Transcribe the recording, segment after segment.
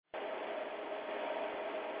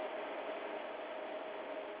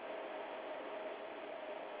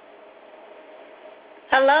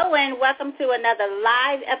Hello and welcome to another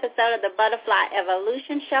live episode of the Butterfly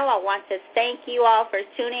Evolution Show. I want to thank you all for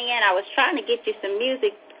tuning in. I was trying to get you some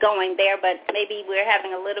music going there, but maybe we're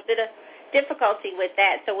having a little bit of difficulty with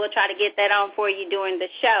that, so we'll try to get that on for you during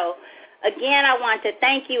the show. Again, I want to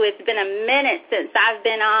thank you. It's been a minute since I've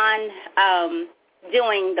been on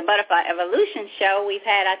doing the Butterfly Evolution Show. We've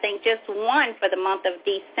had, I think, just one for the month of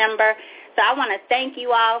December. So I want to thank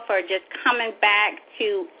you all for just coming back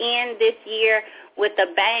to end this year with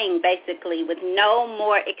a bang, basically, with no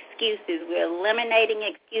more excuses. We're eliminating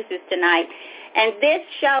excuses tonight. And this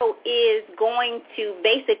show is going to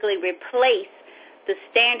basically replace the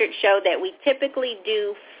standard show that we typically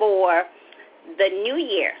do for the new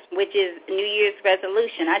year, which is New Year's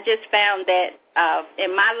resolution. I just found that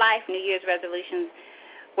in my life, New Year's resolutions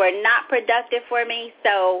were not productive for me,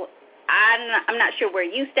 so I'm not sure where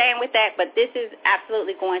you stand with that, but this is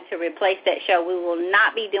absolutely going to replace that show. We will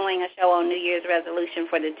not be doing a show on New Year's resolution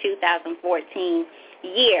for the 2014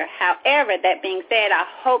 year. However, that being said, I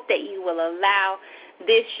hope that you will allow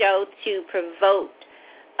this show to provoke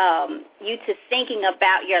you to thinking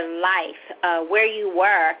about your life, where you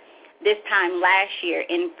were this time last year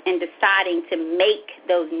in deciding to make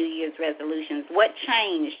those New Year's resolutions. What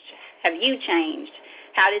changed? Have you changed?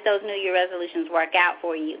 How did those New Year resolutions work out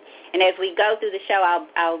for you? And as we go through the show,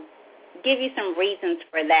 I'll give you some reasons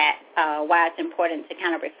for that, why it's important to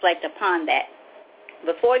kind of reflect upon that.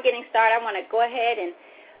 Before getting started, I want to go ahead and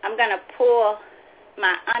I'm going to pull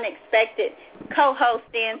my unexpected co-host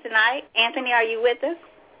in tonight. Anthony, are you with us?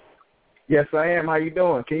 Yes, I am. How you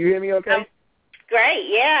doing? Can you hear me okay? Great.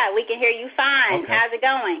 Yeah, we can hear you fine. Okay. How's it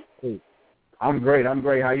going? I'm great.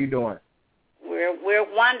 How you doing? We're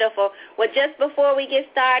wonderful. Well, just before we get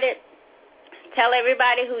started, tell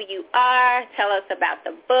everybody who you are. Tell us about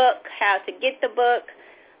the book, how to get the book.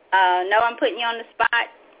 No, I'm putting you on the spot.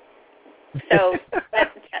 So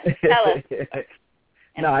tell us.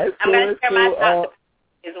 No, it's I'm cool. going to share my thoughts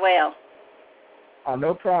as well.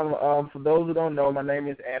 No problem. For those who don't know, my name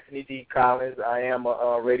is Anthony D. Collins. I am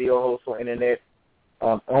a radio host on internet,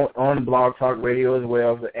 on Blog Talk Radio as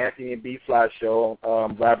well. The Anthony B. Fly Show,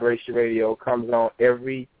 Vibration Radio, comes on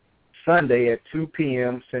every Sunday at 2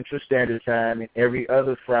 p.m. Central Standard Time and every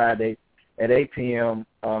other Friday at 8 p.m.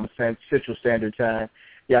 Central Standard Time.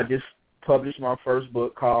 Yeah, I just published my first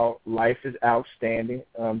book called Life is Outstanding,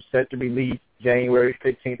 set to release January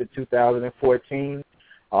 15th of 2014.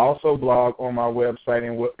 I also blog on my website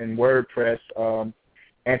in WordPress,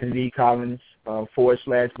 Anthony D. Collins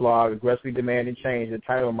 /blog, Aggressively Demanding Change, the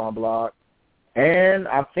title of my blog. And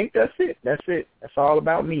I think that's it. That's all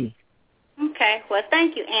about me. Okay. Well,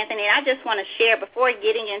 thank you, Anthony. I just want to share, before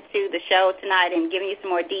getting into the show tonight and giving you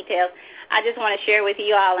some more details, I just want to share with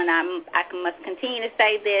you all, and I must continue to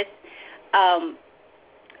say this.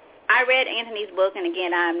 I read Anthony's book, and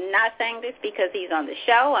again, I'm not saying this because he's on the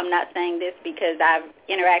show. I'm not saying this because I've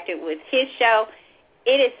interacted with his show.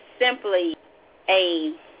 It is simply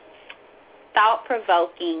a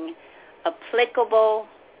thought-provoking, applicable,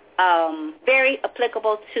 very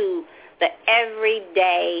applicable to the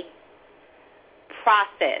everyday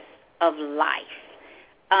process of life.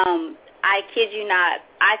 I kid you not,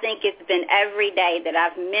 I think it's been every day that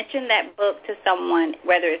I've mentioned that book to someone,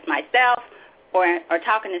 whether it's myself or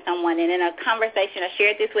talking to someone. And in a conversation, I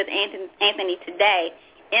shared this with Anthony today,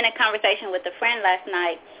 in a conversation with a friend last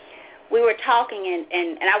night, we were talking,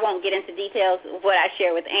 and I won't get into details of what I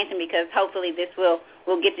share with Anthony because hopefully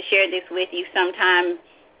we'll get to share this with you sometime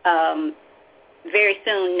very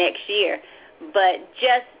soon next year. But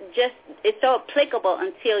just it's so applicable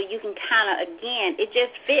until you can kind of, again, it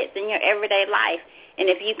just fits in your everyday life. And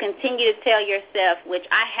if you continue to tell yourself, which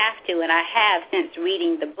I have to, and I have since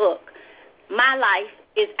reading the book, my life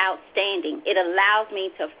is outstanding. It allows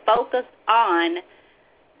me to focus on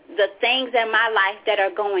the things in my life that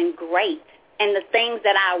are going great and the things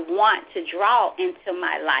that I want to draw into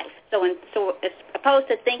my life. So as opposed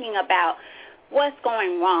to thinking about what's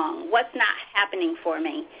going wrong, what's not happening for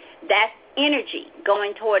me, that's energy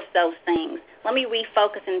going towards those things. Let me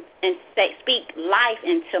refocus and speak life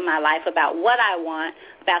into my life about what I want,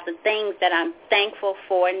 about the things that I'm thankful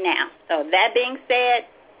for now. So that being said,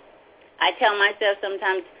 I tell myself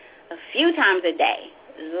sometimes a few times a day,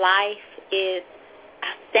 life is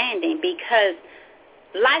outstanding, because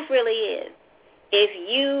life really is. If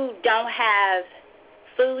you don't have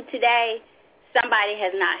food today, somebody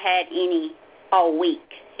has not had any all week.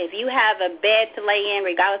 If you have a bed to lay in,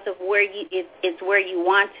 regardless of where it's where you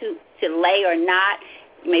want to lay or not,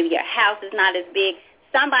 maybe your house is not as big,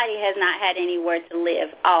 somebody has not had anywhere to live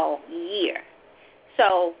all year.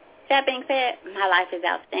 So that being said, my life is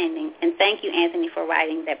outstanding, and thank you, Anthony, for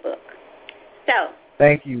writing that book. So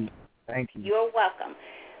Thank you. Thank you. You're welcome.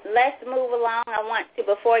 Let's move along. I want to,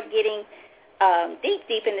 before getting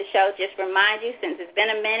deep in the show, just remind you, since it's been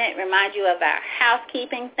a minute, remind you of our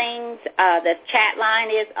housekeeping things. The chat line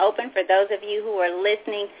is open for those of you who are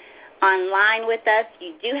listening online with us.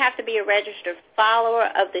 You do have to be a registered follower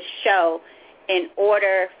of the show in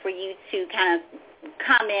order for you to kind of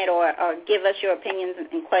comment or give us your opinions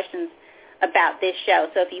and questions about this show.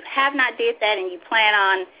 So if you have not did that and you plan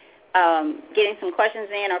on getting some questions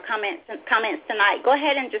in or comments tonight, go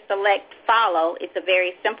ahead and just select follow. It's a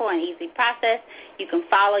very simple and easy process. You can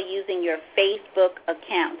follow using your Facebook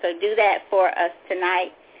account. So do that for us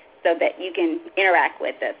tonight so that you can interact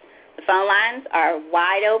with us. The phone lines are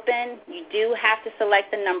wide open. You do have to select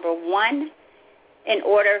the number 1 in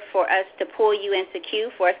order for us to pull you into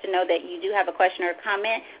queue, for us to know that you do have a question or a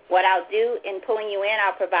comment. What I'll do in pulling you in,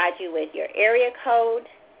 I'll provide you with your area code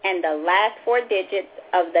and the last 4 digits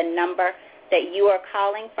of the number that you are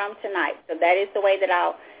calling from tonight. So that is the way that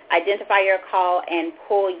I'll identify your call and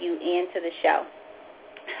pull you into the show.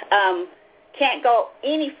 Can't go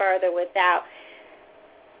any further without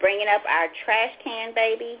bringing up our trash can,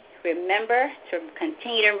 baby. Remember to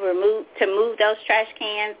continue to move those trash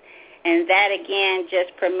cans, and that, again,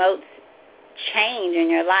 just promotes change in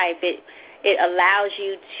your life. It allows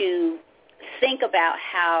you to think about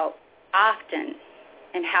how often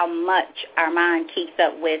and how much our mind keeps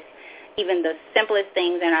up with even the simplest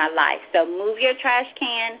things in our life. So move your trash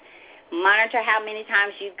can. Monitor how many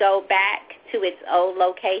times you go back to its old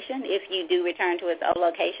location, if you do return to its old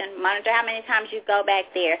location. Monitor how many times you go back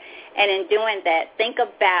there. And in doing that, think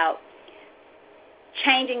about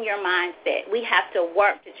changing your mindset. We have to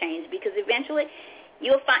work to change, because eventually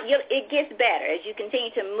you'll find it gets better. As you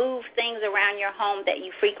continue to move things around your home that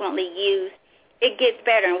you frequently use, it gets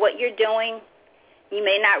better. And what you're doing, you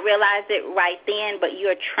may not realize it right then, but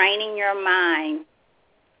you're training your mind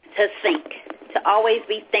to think, to always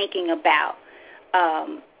be thinking about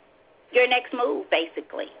your next move,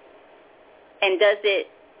 basically. And does it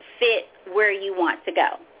fit where you want to go?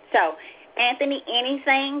 So, Anthony,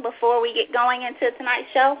 anything before we get going into tonight's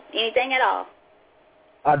show? Anything at all?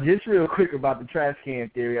 Just real quick about the trash can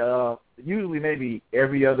theory. Usually maybe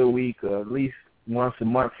every other week or at least once a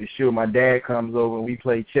month for sure, my dad comes over and we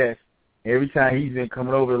play chess. Every time he's been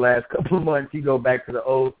coming over the last couple of months, he go back to the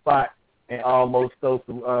old spot and almost throw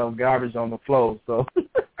some garbage on the floor. So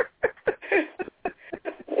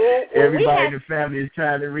everybody in the family is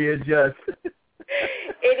trying to readjust.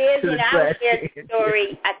 It is, and I shared a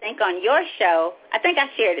story, I think, on your show. I think I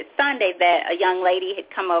shared it Sunday that a young lady had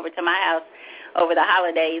come over to my house over the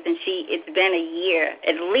holidays, and it's been a year,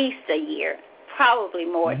 at least a year, probably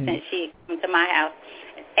more, since she had come to my house.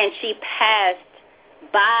 And she passed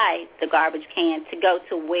by the garbage can to go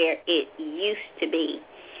to where it used to be.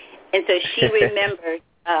 And so she remembered,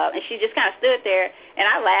 and she just kind of stood there, and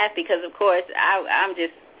I laughed because, of course, I'm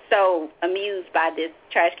just so amused by this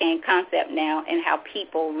trash can concept now and how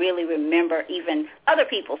people really remember even other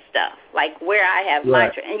people's stuff, like where I have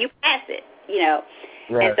my and you pass it,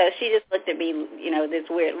 Right. And so she just looked at me, this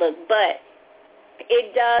weird look. But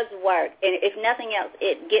it does work. And if nothing else,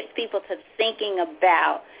 it gets people to thinking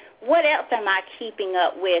about, what else am I keeping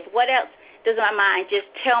up with? What else does my mind just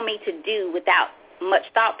tell me to do without much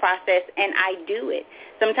thought process? And I do it.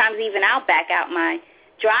 Sometimes even I'll back out my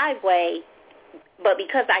driveway, but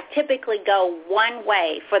because I typically go one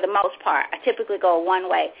way for the most part, I typically go one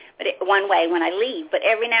way when I leave. But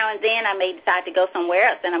every now and then I may decide to go somewhere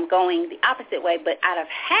else, and I'm going the opposite way. But out of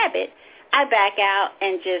habit, I back out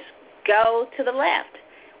and just go to the left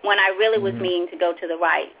when I really was meaning to go to the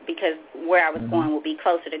right, because where I was going would be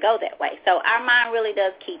closer to go that way. So our mind really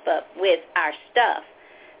does keep up with our stuff.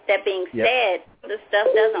 That being said, the stuff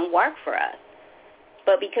doesn't work for us.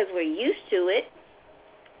 But because we're used to it,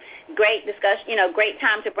 great discussion, great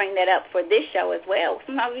time to bring that up for this show as well.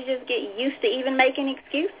 Sometimes we just get used to even making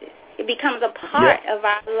excuses. It becomes a part of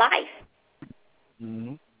our life.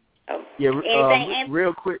 So, anything,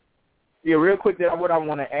 real quick, that what I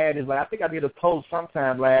want to add is, I think I did a post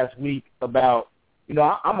sometime last week about,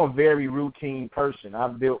 I'm a very routine person.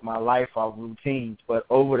 I've built my life off routines, but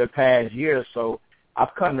over the past year or so,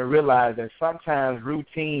 I've come to realize that sometimes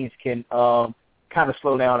routines can kind of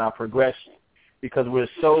slow down our progression, because we're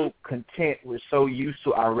so content, we're so used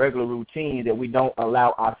to our regular routine that we don't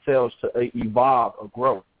allow ourselves to evolve or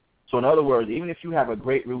grow. So in other words, even if you have a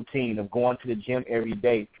great routine of going to the gym every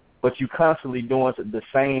day, but you're constantly doing the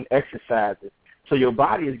same exercises, so your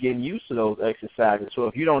body is getting used to those exercises. So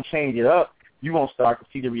if you don't change it up, you won't start to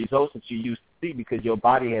see the results that you used to see, because your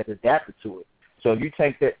body has adapted to it. So if you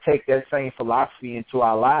take that same philosophy into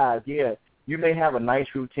our lives, you may have a nice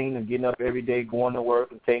routine of getting up every day, going to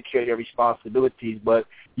work, and taking care of your responsibilities, but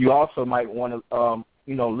you also might want to,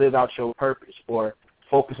 live out your purpose or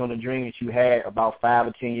focus on the dream that you had about 5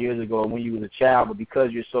 or 10 years ago when you was a child, but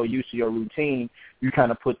because you're so used to your routine, you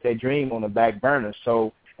kind of put that dream on the back burner.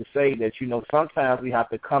 So to say that, sometimes we have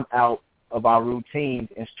to come out of our routines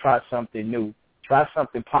and try something new, try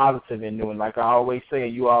something positive and new. And like I always say,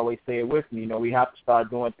 and you always say it with me, we have to start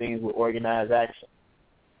doing things with organized action.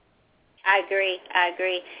 I agree.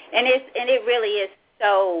 And it really is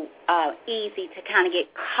so easy to kind of get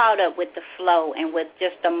caught up with the flow and with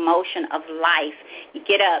just the motion of life. You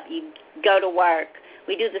get up, you go to work.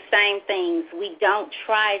 We do the same things. We don't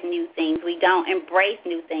try new things. We don't embrace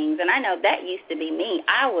new things. And I know that used to be me.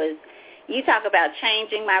 You talk about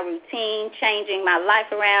changing my routine, changing my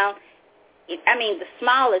life around. The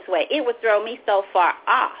smallest way, it would throw me so far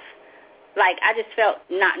off. Like I just felt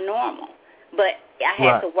not normal. But I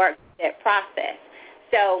had to work that process.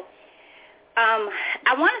 So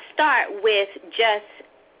I want to start with just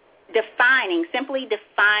simply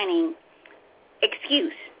defining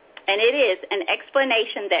excuse. And it is an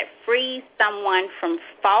explanation that frees someone from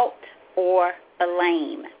fault or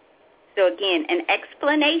blame. So again, an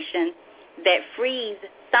explanation that frees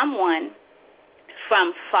someone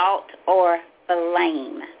from fault or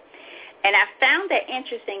blame. And I found that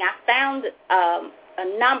interesting. I found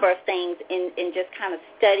a number of things in just kind of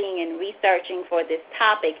studying and researching for this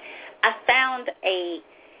topic. I found a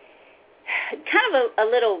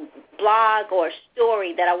little blog or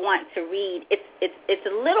story that I want to read. It's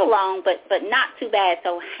a little long, but not too bad.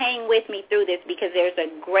 So hang with me through this because there's a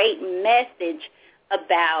great message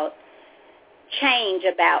about change,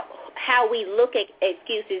 about how we look at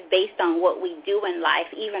excuses based on what we do in life,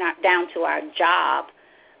 even down to our job.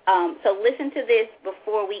 So listen to this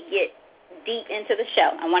before we get deep into the show.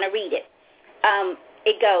 I want to read it.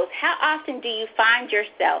 It goes, how often do you find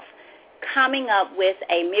yourself coming up with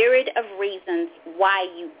a myriad of reasons why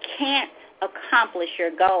you can't accomplish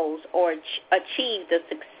your goals or achieve the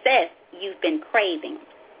success you've been craving?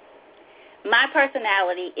 My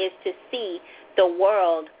personality is to see the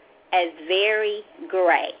world as very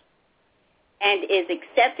gray and is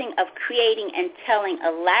accepting of creating and telling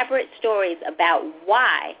elaborate stories about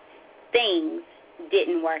why things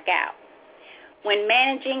didn't work out. When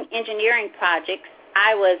managing engineering projects,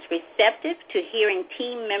 I was receptive to hearing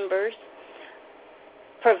team members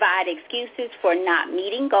provide excuses for not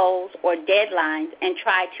meeting goals or deadlines and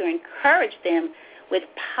try to encourage them with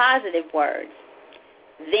positive words.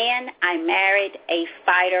 Then I married a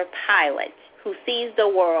fighter pilot who sees the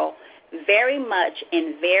world very much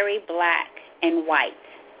in very black and white.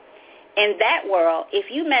 In that world,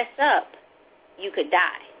 if you mess up, you could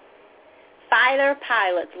die. Fighter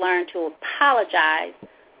pilots learn to apologize,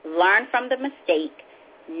 learn from the mistake,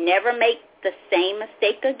 never make the same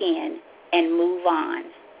mistake again, and move on.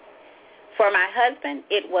 For my husband,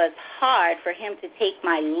 it was hard for him to take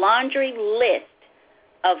my laundry list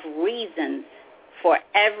of reasons for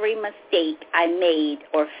every mistake I made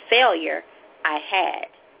or failure I had.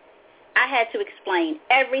 I had to explain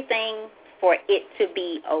everything for it to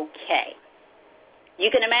be okay.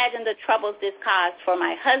 You can imagine the troubles this caused for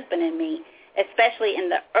my husband and me, especially in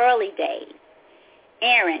the early days.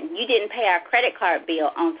 Aaron, you didn't pay our credit card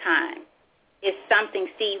bill on time, is something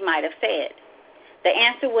Steve might have said. The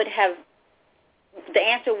answer he would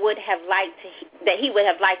have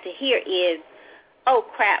liked to hear is, oh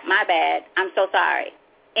crap, my bad, I'm so sorry.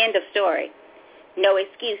 End of story. No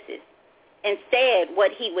excuses. Instead,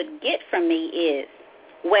 what he would get from me is,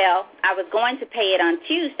 well, I was going to pay it on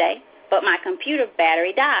Tuesday, but my computer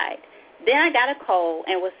battery died. Then I got a cold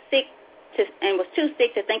and was too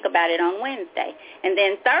sick to think about it on Wednesday. And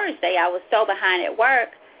then Thursday, I was so behind at work,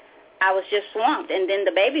 I was just swamped. And then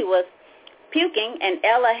the baby was puking, and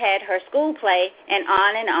Ella had her school play, and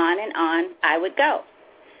on and on and on I would go.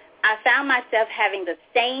 I found myself having the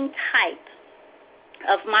same type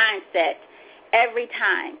of mindset every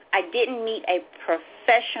time I didn't meet a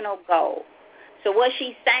professional goal. So what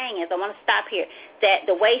she's saying is, I want to stop here, that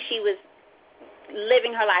the way she was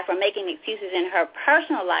living her life or making excuses in her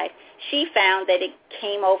personal life, she found that it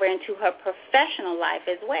came over into her professional life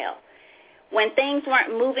as well. When things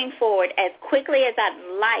weren't moving forward as quickly as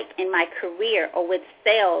I'd like in my career or with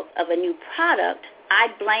sales of a new product,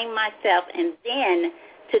 I'd blame myself, and then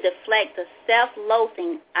to deflect the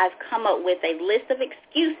self-loathing, I've come up with a list of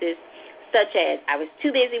excuses such as I was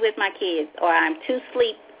too busy with my kids, or I'm too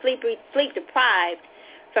sleep deprived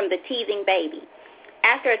from the teething baby.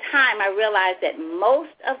 After a time, I realized that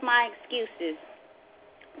most of my excuses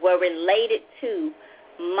were related to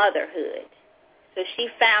motherhood. So she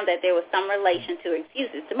found that there was some relation to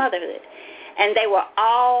excuses to motherhood. And they were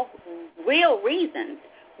all real reasons,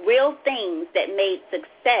 real things that made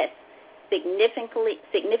success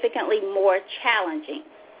significantly more challenging.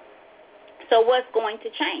 So what's going to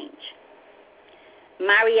change?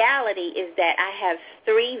 My reality is that I have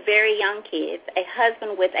 3 very young kids, a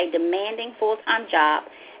husband with a demanding full-time job,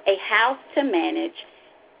 a house to manage,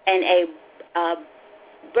 and a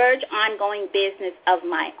Burge ongoing business of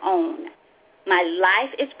my own. My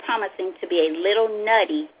life is promising to be a little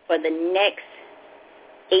nutty for the next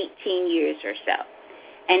 18 years or so.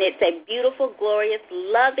 And it's a beautiful, glorious,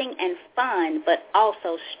 loving, and fun, but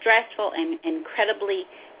also stressful and incredibly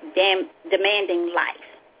demanding life.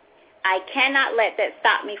 I cannot let that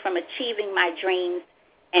stop me from achieving my dreams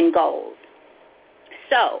and goals.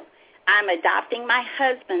 So I'm adopting my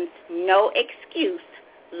husband's no excuse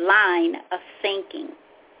line of thinking.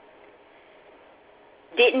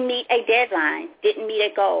 Didn't meet a deadline, didn't meet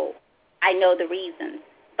a goal. I know the reasons,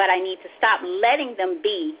 but I need to stop letting them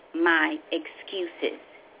be my excuses.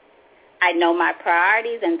 I know my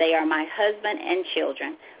priorities, and they are my husband and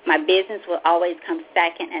children. My business will always come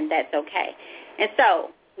second, and that's okay. And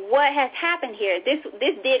so what has happened here, this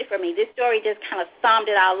did it for me. This story just kind of summed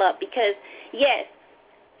it all up because, yes,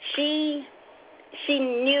 she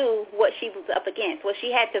knew what she was up against. Well,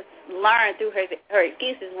 she had to learn through her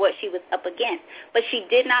excuses what she was up against. But she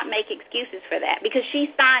did not make excuses for that because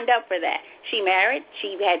she signed up for that. She married.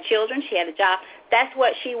 She had children. She had a job. That's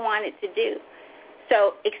what she wanted to do.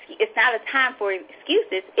 So it's not a time for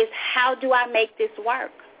excuses. It's how do I make this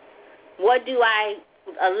work? What do I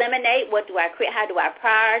eliminate? What do I create? How do I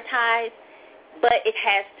prioritize? But it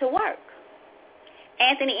has to work.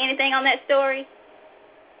 Anthony, anything on that story?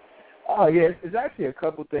 Oh, yes. There's actually a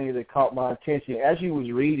couple things that caught my attention. As you was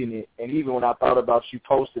reading it, and even when I thought about you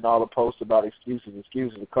posting all the posts about excuses,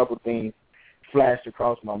 a couple things flashed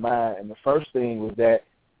across my mind. And the first thing was that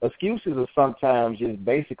excuses are sometimes just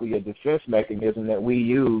basically a defense mechanism that we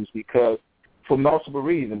use because for multiple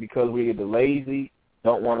reasons, because we're either lazy,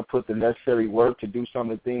 don't want to put the necessary work to do some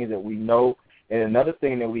of the things that we know. And another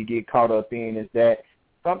thing that we get caught up in is that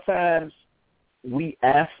sometimes we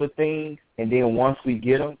ask for things, and then once we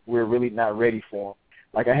get them, we're really not ready for them.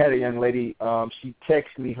 Like I had a young lady, she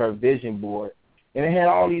texted me her vision board, and it had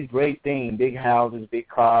all these great things, big houses, big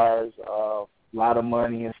cars, a lot of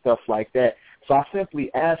money and stuff like that. So I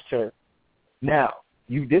simply asked her, now,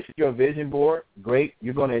 this is your vision board, great,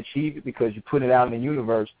 you're going to achieve it because you put it out in the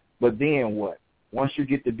universe, but then what? Once you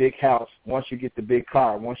get the big house, once you get the big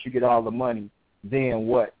car, once you get all the money, then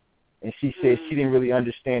what? And she said she didn't really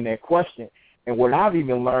understand that question. And what I've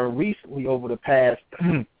even learned recently over the past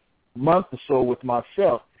month or so with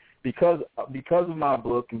myself, because of my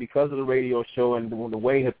book and because of the radio show and the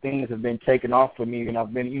way that things have been taken off for me, and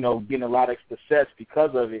I've been, getting a lot of success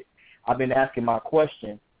because of it, I've been asking my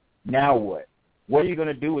question, now what? What are you going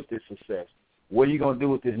to do with this success? What are you going to do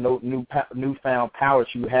with this newfound power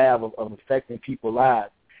that you have of affecting people's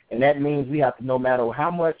lives? And that means we have to, no matter how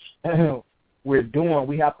much we're doing,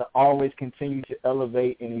 we have to always continue to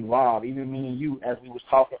elevate and evolve. Even me and you, as we was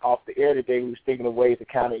talking off the air today, we was thinking of ways to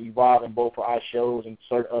kind of evolve in both of our shows and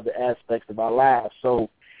certain other aspects of our lives. So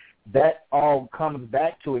that all comes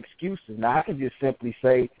back to excuses. Now, I can just simply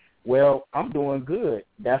say, well, I'm doing good.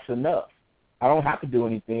 That's enough. I don't have to do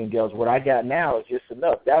anything else. What I got now is just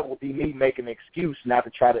enough. That would be me making an excuse not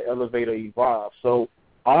to try to elevate or evolve. So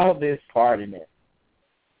all this part in it.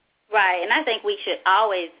 Right, and I think we should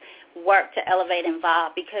always work to elevate and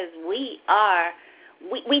evolve because we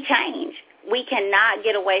change. We cannot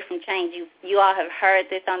get away from change. You all have heard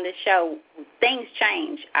this on this show. Things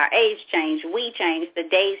change. Our age change. We change. The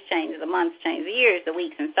days change. The months change. The years, the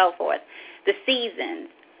weeks, and so forth. The seasons.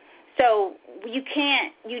 So you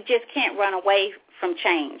just can't run away from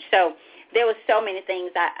change. So there was so many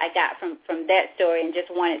things I got from that story and just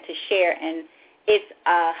wanted to share. And it's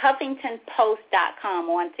HuffingtonPost.com.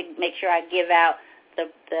 I wanted to make sure I give out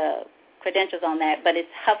the credentials on that, but it's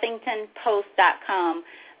HuffingtonPost.com.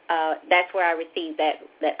 That's where I received that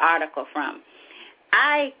article from.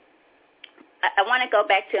 I want to go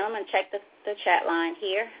back to them and check the chat line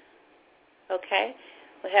here. Okay.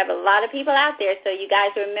 We have a lot of people out there, so you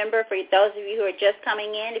guys remember, for those of you who are just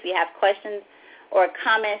coming in, if you have questions or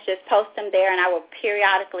comments, just post them there, and I will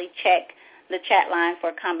periodically check the chat line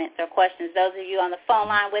for comments or questions. Those of you on the phone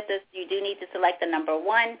line with us, you do need to select the number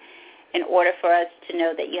 1 in order for us to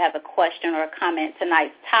know that you have a question or a comment.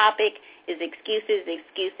 Tonight's topic is excuses,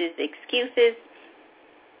 excuses, excuses.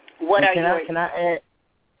 What are yours? Can I add?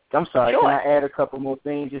 I'm sorry. Sure. Can I add a couple more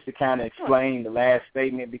things just to kind of explain the last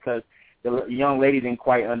statement? Because the young lady didn't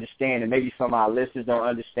quite understand, and maybe some of our listeners don't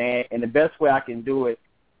understand. And the best way I can do it,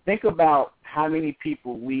 think about how many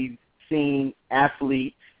people we've seen,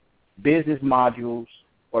 athletes, business modules,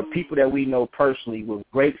 or people that we know personally with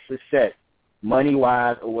great success,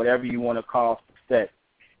 money-wise or whatever you want to call success.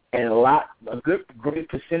 And a great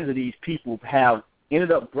percentage of these people have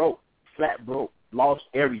ended up broke, flat broke, lost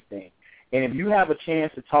everything. And if you have a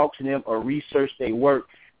chance to talk to them or research their work,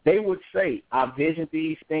 they would say, I visioned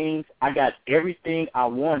these things, I got everything I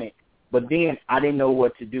wanted, but then I didn't know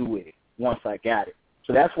what to do with it once I got it.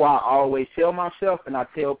 So that's why I always tell myself and I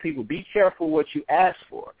tell people, be careful what you ask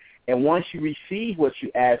for. And once you receive what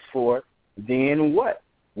you ask for, then what?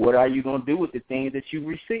 What are you going to do with the things that you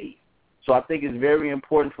receive? So I think it's very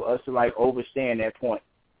important for us to, overstand that point.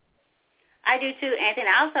 I do too, Anthony.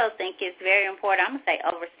 I also think it's very important, I'm going to say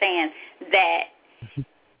overstand, that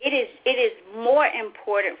it is more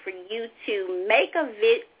important for you to make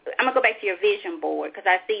I'm going to go back to your vision board because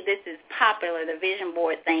I see this is popular, the vision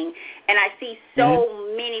board thing, and I see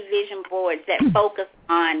so many vision boards that focus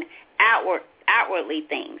on outwardly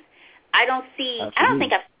things. I don't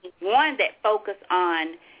think I've seen one that focus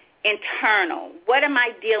on internal. What am I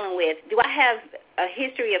dealing with? Do I have a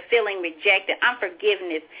history of feeling rejected,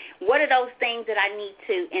 unforgiveness? What are those things that I need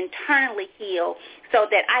to internally heal so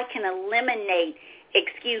that I can eliminate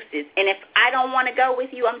excuses? And if I don't want to go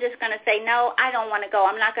with you, I'm just going to say, no, I don't want to go.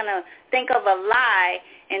 I'm not going to think of a lie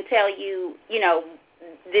and tell you,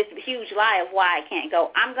 this huge lie of why I can't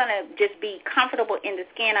go. I'm going to just be comfortable in the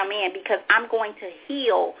skin I'm in because I'm going to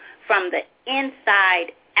heal from the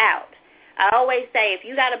inside out. I always say if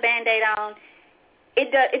you got a Band-Aid on, it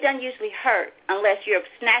doesn't usually hurt unless you're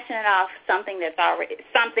snatching it off something that's already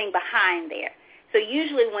something behind there. So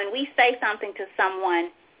usually when we say something to someone,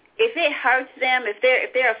 if it hurts them, if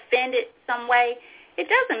they're offended some way, it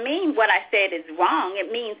doesn't mean what I said is wrong.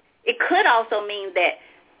 It could also mean that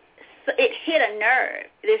it hit a nerve.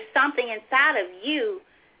 There's something inside of you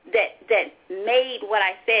that made what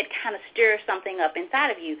I said kind of stir something up inside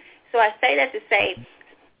of you. So I say that to say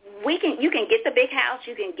you can get the big house,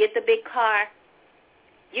 you can get the big car.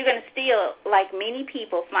 You're going to still, like many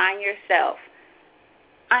people, find yourself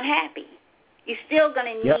unhappy. You're still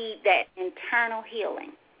going to need that internal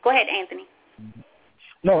healing. Go ahead, Anthony.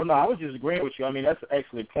 No, I was just agreeing with you. I mean, that's an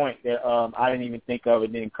excellent point that I didn't even think of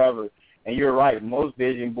and didn't cover. And you're right. Most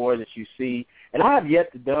vision boards that you see, and I have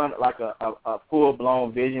yet to done like a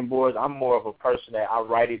full-blown vision board. I'm more of a person that I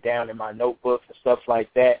write it down in my notebooks and stuff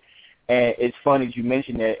like that. And it's funny that you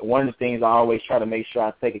mentioned that. One of the things I always try to make sure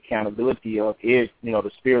I take accountability of is,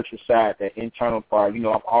 the spiritual side, that internal part. I'm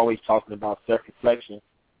always talking about self-reflection,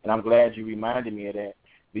 and I'm glad you reminded me of that.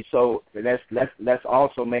 So let's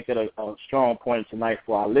also make it a strong point tonight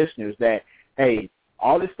for our listeners that, hey,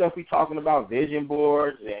 all this stuff we're talking about, vision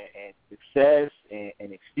boards and success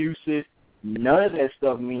and excuses, none of that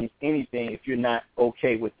stuff means anything if you're not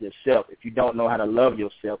okay with yourself, if you don't know how to love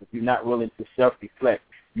yourself, if you're not willing to self-reflect.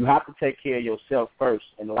 You have to take care of yourself first.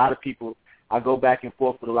 And a lot of people, I go back and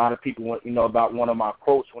forth with a lot of people, about one of my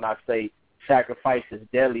quotes when I say sacrifice is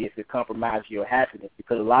deadly if it compromises your happiness,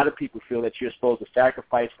 because a lot of people feel that you're supposed to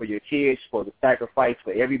sacrifice for your kids, supposed to sacrifice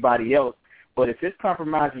for everybody else. But if it's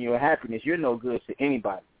compromising your happiness, you're no good to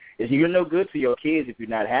anybody. You're no good to your kids if you're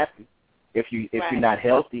not happy, if you're not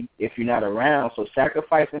healthy, if you're not around. So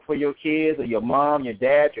sacrificing for your kids or your mom, your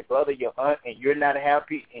dad, your brother, your aunt, and you're not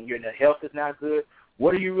happy and your health is not good,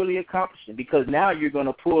 what are you really accomplishing? Because now you're going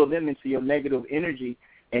to pull them into your negative energy,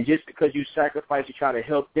 and just because you sacrifice to try to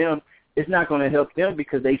help them, it's not going to help them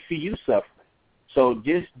because they see you suffering. So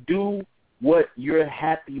just do what you're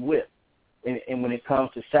happy with, and when it comes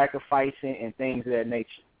to sacrificing and things of that nature.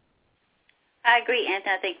 I agree,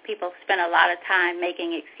 Anthony. I think people spend a lot of time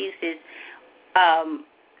making excuses.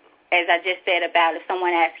 As I just said about if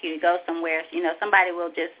someone asks you to go somewhere, somebody will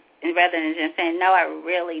just, rather than just saying, no, I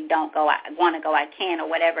really don't go, I want to go, I can, or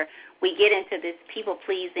whatever, we get into this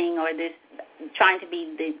people-pleasing or this trying to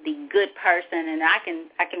be the good person, and I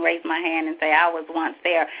can raise my hand and say I was once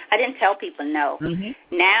there. I didn't tell people no.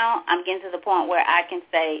 Mm-hmm. Now I'm getting to the point where I can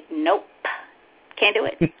say nope, can't do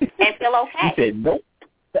it, and feel okay. You said nope.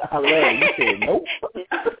 I love it. You said nope.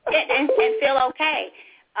 and feel okay.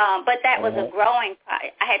 But that was a growing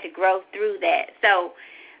part. I had to grow through that. So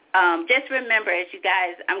just remember, as you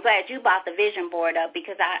guys, I'm glad you brought the vision board up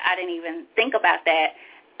because I didn't even think about that,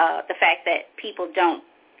 the fact that people don't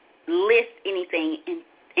list anything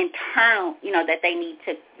internal, that they need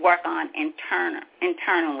to work on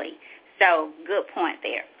internally. So good point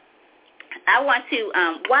there. I want to,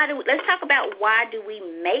 let's talk about why do we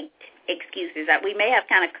make excuses. We may have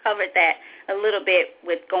kind of covered that a little bit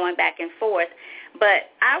with going back and forth, but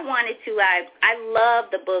I wanted to, I love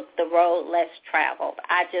the book, The Road Less Traveled.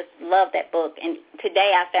 I just love that book, and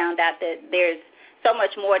today I found out that there's so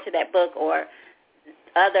much more to that book, or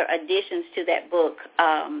other additions to that book,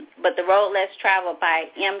 but The Road Less Traveled by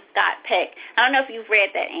M. Scott Peck. I don't know if you've read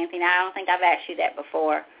that, Anthony. I don't think I've asked you that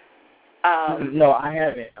before. No, I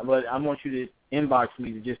haven't, but I want you to inbox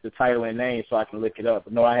me just the title and name so I can look it up.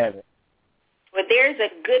 But no, I haven't. Well, there's a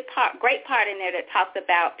great part in there that talks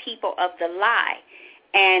about people of the lie.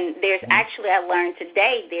 And there's actually, I learned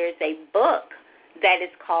today, there's a book that is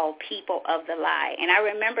called People of the Lie. And I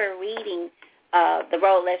remember reading The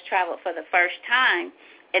Road Less Traveled for the first time,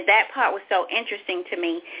 and that part was so interesting to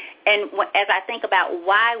me. And as I think about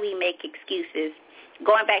why we make excuses,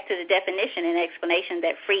 going back to the definition and explanation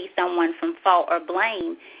that frees someone from fault or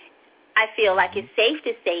blame, I feel like it's safe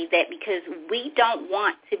to say that because we don't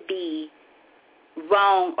want to be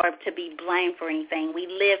wrong or to be blamed for anything. We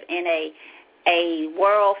live in a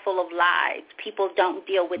world full of lies. People don't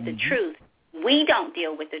deal with the truth. We don't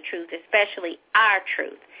deal with the truth, especially our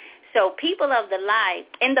truth. So people of the lie,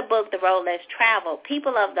 in the book, The Road Less Traveled,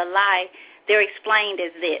 people of the lie, they're explained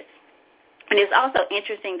as this. And it's also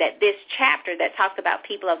interesting that this chapter that talks about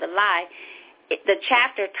people of the lie, the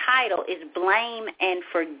chapter title is Blame and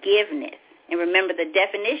Forgiveness. And remember the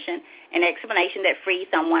definition and explanation that frees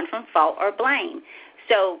someone from fault or blame.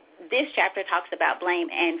 So this chapter talks about blame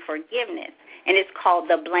and forgiveness, and it's called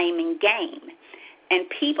The Blaming Game. And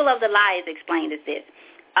people of the lie is explained as this.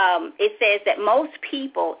 It says that most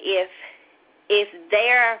people, if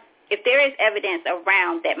there is evidence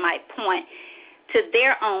around that might point to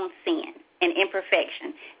their own sin and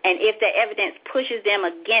imperfection, and if the evidence pushes them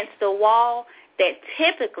against the wall, that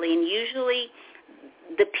typically and usually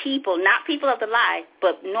the people, not people of the lie,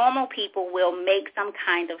 but normal people will make some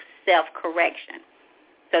kind of self-correction.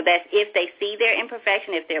 So that's if they see their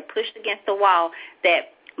imperfection, if they're pushed against the wall,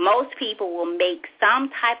 that most people will make some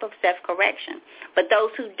type of self-correction. But those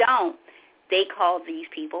who don't, they call these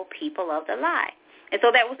people people of the lie. And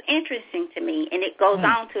so that was interesting to me. And it goes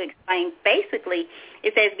on to explain, basically,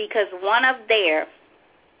 it says because one of their,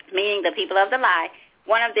 meaning the people of the lie,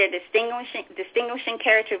 one of their distinguishing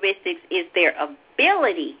characteristics is their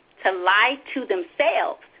ability to lie to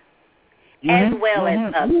themselves as well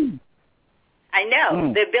as others. I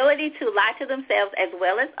know, the ability to lie to themselves as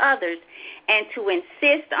well as others and to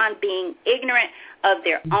insist on being ignorant of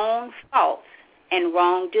their own faults and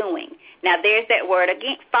wrongdoing. Now, there's that word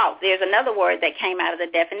again, fault. There's another word that came out of the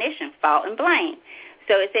definition, fault and blame.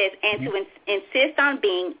 So it says, and to insist on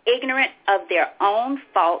being ignorant of their own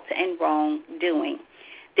faults and wrongdoing.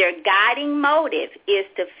 Their guiding motive is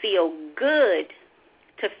to feel good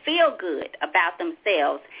about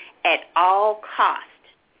themselves at all costs,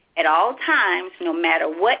 at all times, no matter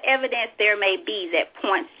what evidence there may be that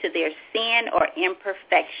points to their sin or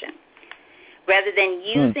imperfection. Rather than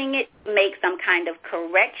using it to make some kind of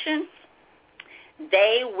correction,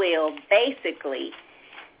 they will basically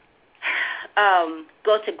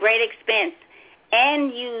go to great expense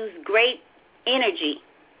and use great energy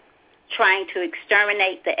trying to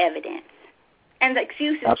exterminate the evidence. And the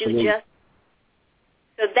excuses do just.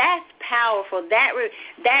 So that's powerful. That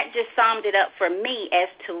just summed it up for me as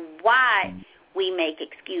to why we make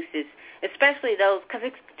excuses, especially those,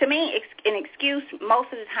 because to me, an excuse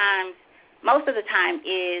most of the time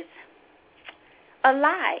is a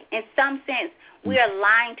lie. In some sense, we are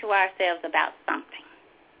lying to ourselves about something.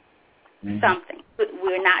 Something.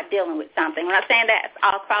 We're not dealing with something. When I'm saying that,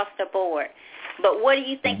 all across the board. But what do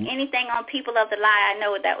you think? Anything on people of the lie? I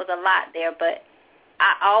know that was a lot there, but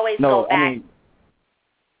I always go back. I mean,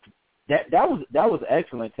 that was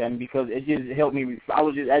excellent, Tammy, because it just helped me. I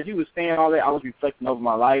was just, as you were saying all that, I was reflecting over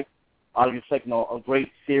my life. I was reflecting on a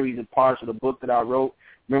great series of parts of the book that I wrote.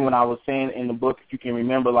 Remember when I was saying in the book, if you can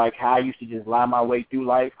remember, like how I used to just lie my way through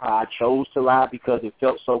life, how I chose to lie because it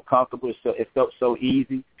felt so comfortable, it felt so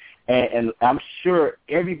easy, and I'm sure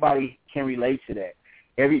everybody can relate to that.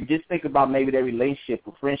 Just think about maybe that relationship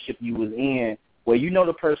or friendship you was in where you know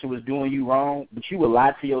the person was doing you wrong, but you would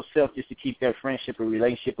lie to yourself just to keep that friendship or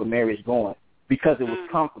relationship or marriage going because it was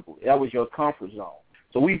comfortable. That was your comfort zone.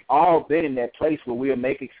 So we've all been in that place where we'll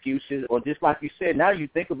make excuses, or just like you said, now you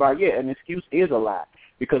think about, an excuse is a lie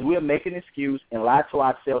because we'll make an excuse and lie to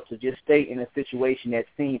ourselves to just stay in a situation that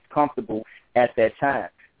seems comfortable at that time.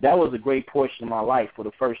 That was a great portion of my life for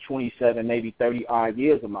the first 27, maybe 30-odd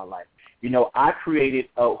years of my life. You know, I created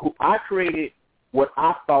what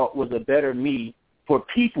I thought was a better me for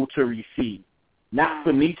people to receive, not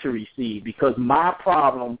for me to receive, because my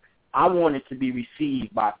problem I wanted to be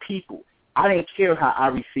received by people. I didn't care how I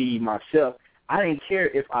received myself. I didn't care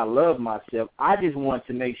if I loved myself. I just wanted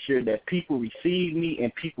to make sure that people received me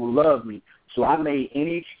and people loved me. So I made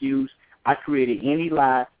any excuse. I created any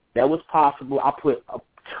lie that was possible. I put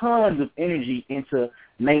tons of energy into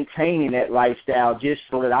maintaining that lifestyle just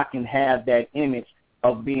so that I can have that image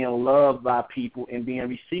of being loved by people and being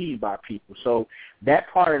received by people. So that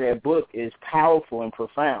part of that book is powerful and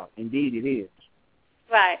profound. Indeed, it is.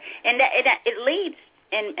 Right. And it leads,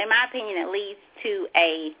 in my opinion, it leads to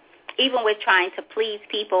even with trying to please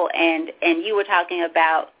people, and you were talking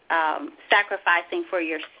about sacrificing for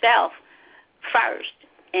yourself first.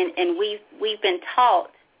 And we've been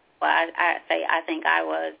taught, well, I think I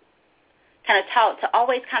was kind of taught to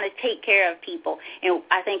always kind of take care of people. And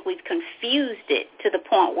I think we've confused it to the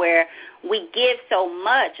point where we give so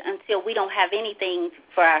much until we don't have anything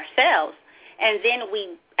for ourselves. And then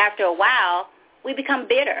after a while, we become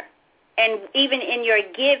bitter. And even in your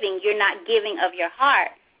giving, you're not giving of your heart.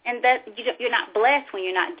 And that you're not blessed when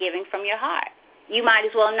you're not giving from your heart. You might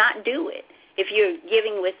as well not do it if you're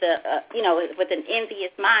giving with with an envious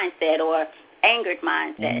mindset or angered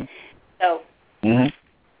mindset. Mm-hmm.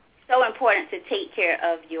 So important to take care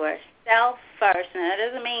of yourself first. And that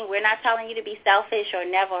doesn't mean we're not telling you to be selfish or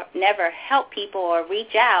never help people or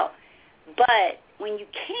reach out. But when you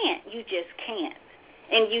can't, you just can't.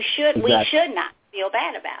 And you should. Exactly. We should not feel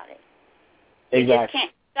bad about it. Exactly. You just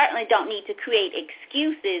can't. Certainly don't need to create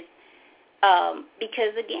excuses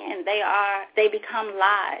because again they become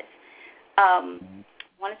lies.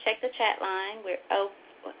 Want to check the chat line? We're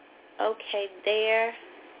okay there.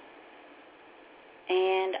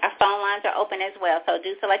 And our phone lines are open as well, so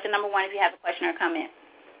do select the number 1 if you have a question or comment.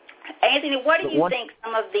 Anthony, what do you think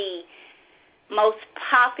some of the most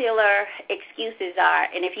popular excuses are?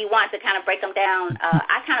 And if you want to kind of break them down,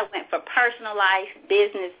 I kind of went for personal life,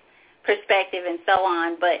 business perspective, and so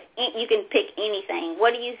on, but you can pick anything.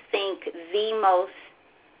 What do you think the most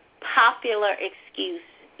popular excuse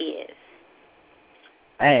is?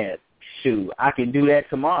 Man, shoot, I can do that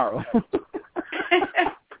tomorrow.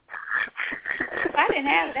 I didn't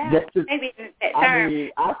have that. Maybe that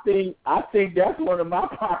term. I think that's one of my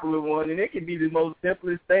popular ones, and it can be the most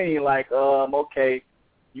simplest thing. Like, okay,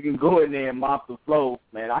 you can go in there and mop the floor.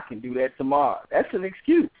 Man, I can do that tomorrow. That's an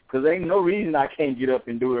excuse because there ain't no reason I can't get up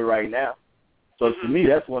and do it right now. So to me,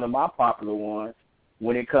 that's one of my popular ones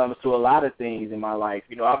when it comes to a lot of things in my life.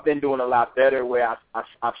 You know, I've been doing a lot better where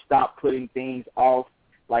I've stopped putting things off.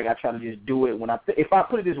 Like I try to just do it when if I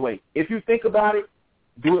put it this way, if you think about it,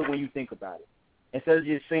 do it when you think about it. Instead of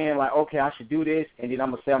just saying like, okay, I should do this, and then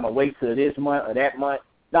I'm going to say I'm going to wait till this month or that month.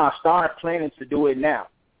 No, start planning to do it now.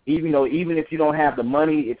 Even if you don't have the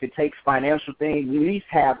money, if it takes financial things, at least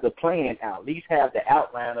have the plan out. At least have the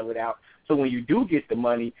outline of it out. So when you do get the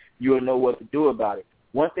money, you'll know what to do about it.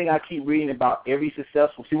 One thing I keep reading about every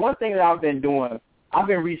successful, one thing that I've been doing, I've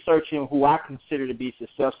been researching who I consider to be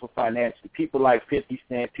successful financially. People like 50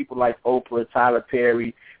 Cent, people like Oprah, Tyler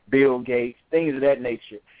Perry, Bill Gates, things of that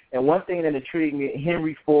nature. And one thing that intrigued me,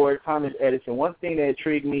 Henry Ford, Thomas Edison, one thing that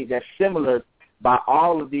intrigued me that's similar by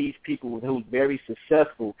all of these people who's very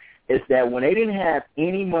successful is that when they didn't have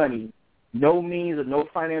any money, no means of no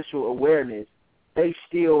financial awareness, they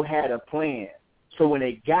still had a plan. So when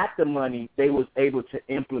they got the money, they was able to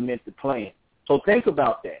implement the plan. So think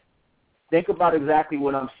about that. Think about exactly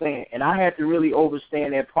what I'm saying. And I had to really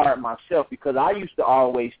understand that part myself because I used to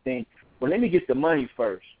always think, well, let me get the money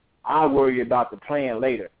first. I'll worry about the plan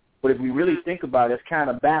later. But if we really think about it, it's kind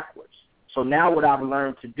of backwards. So now what I've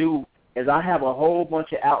learned to do is I have a whole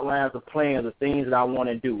bunch of outlines of plans of things that I want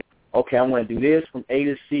to do. Okay, I want to do this from A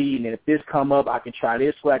to C, and then if this come up, I can try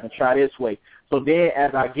this way, I can try this way. So then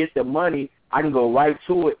as I get the money, I can go right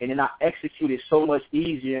to it, and then I execute it so much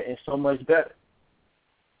easier and so much better.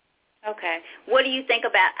 Okay. What do you think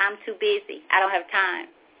about I'm too busy, I don't have time?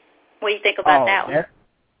 What do you think about that one?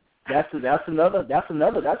 That's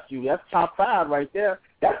top 5 right there.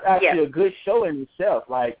 That's actually a good show in itself.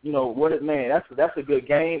 Like, that's a good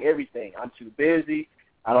game, everything. I'm too busy,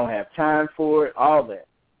 I don't have time for it, all that.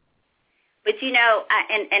 But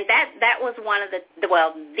that was one of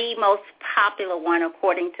the most popular one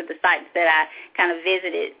according to the sites that I kind of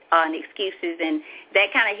visited on excuses, and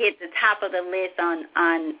that kind of hit the top of the list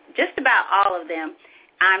on just about all of them.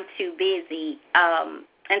 I'm too busy.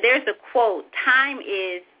 And there's a quote, time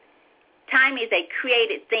is a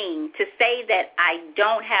created thing. To say that I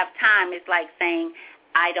don't have time is like saying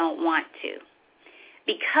I don't want to.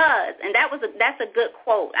 Because, and that's a good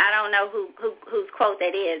quote. I don't know whose quote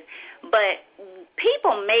that is, but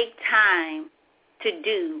people make time to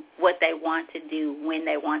do what they want to do when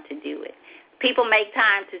they want to do it. People make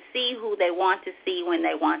time to see who they want to see when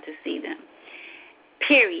they want to see them.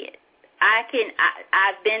 Period. I've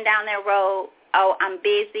been down that road. Oh, I'm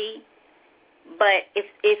busy. But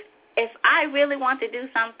if I really want to do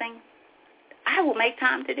something, I will make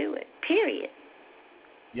time to do it. Period.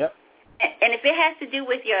 Yep. And if it has to do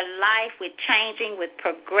with your life, with changing, with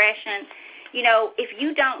progression, you know, if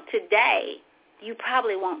you don't today, you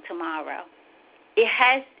probably won't tomorrow. It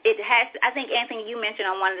has. I think, Anthony, you mentioned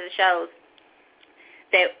on one of the shows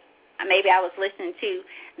that maybe I was listening to,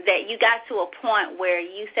 that you got to a point where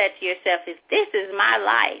you said to yourself, if this is my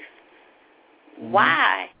life,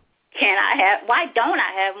 why don't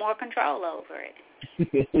I have more control over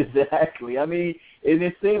it? Exactly. I mean,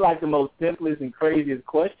 it seemed like the most simplest and craziest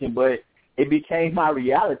question, but it became my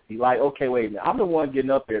reality. Like, okay, wait a minute. I'm the one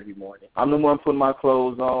getting up every morning. I'm the one putting my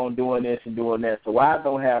clothes on, doing this and doing that. So why I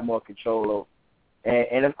don't have more control over it?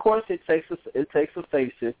 And of course, it takes a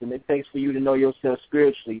faith system. It takes for you to know yourself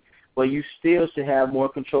spiritually, but you still should have more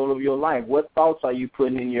control of your life. What thoughts are you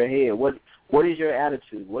putting in your head? What is your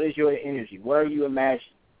attitude? What is your energy? What are you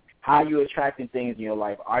imagining? How are you attracting things in your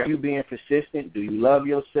life? Are you being persistent? Do you love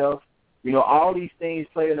yourself? You know, all these things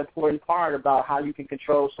play an important part about how you can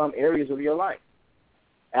control some areas of your life.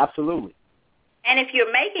 Absolutely. And if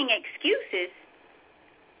you're making excuses,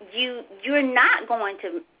 you're not going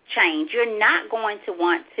to change. You're not going to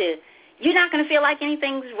want to. You're not going to feel like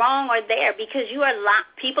anything's wrong or there because you are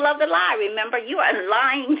people of the lie. Remember, you are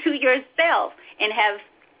lying to yourself and have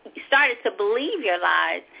started to believe your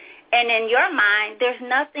lies. And in your mind, there's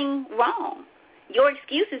nothing wrong. Your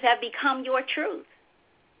excuses have become your truth.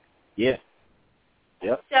 Yeah.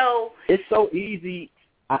 Yep. So it's so easy.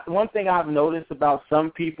 One thing I've noticed about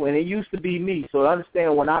some people, and it used to be me, so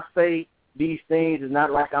understand when I say these things, it's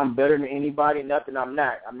not like I'm better than anybody, nothing. I'm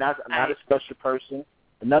not a special person,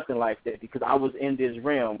 nothing like that, because I was in this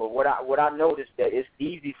realm. But what I noticed that it's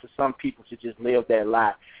easy for some people to just live that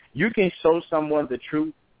lie. You can show someone the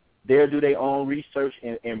truth. They'll do their own research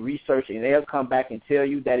and they'll come back and tell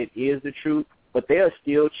you that it is the truth, but they'll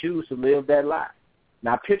still choose to live that lie.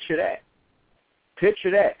 Now, picture that.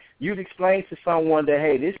 Picture that. You've explained to someone that,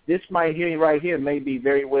 hey, this right here may be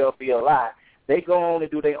very well be a lie. They go on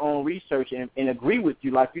and do their own research and agree with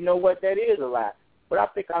you, like, you know what, that is a lie. But I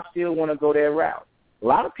think I still want to go that route. A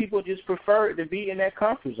lot of people just prefer to be in that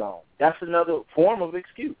comfort zone. That's another form of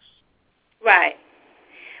excuse. Right.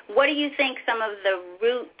 What do you think some of the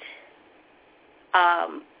root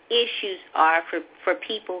issues are for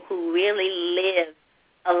people who really live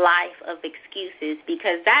a life of excuses?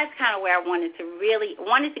 Because that's kind of where I wanted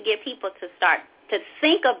to get people to start to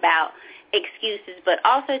think about excuses, but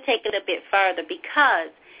also take it a bit further. Because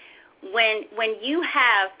when you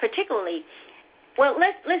have particularly, well,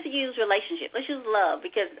 let's use relationship, let's use love,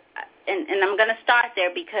 because and I'm going to start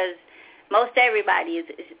there because most everybody is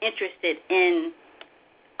interested in.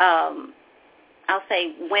 I'll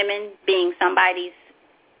say women being somebody's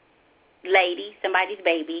lady, somebody's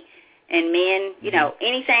baby, and men, you know,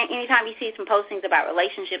 anytime you see some postings about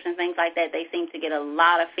relationships and things like that, they seem to get a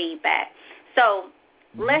lot of feedback. So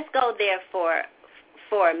let's go there for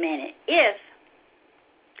a minute. If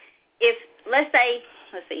let's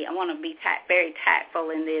see, I want to be very tactful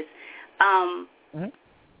in this.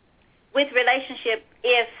 With relationship,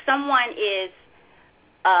 if someone is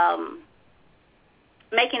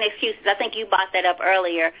making excuses, I think you brought that up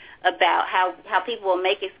earlier about how people will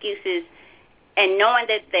make excuses and knowing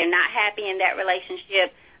that they're not happy in that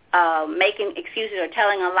relationship, making excuses or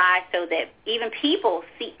telling a lie so that even people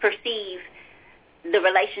perceive the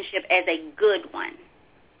relationship as a good one.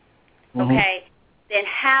 Okay? Then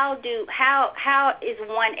how is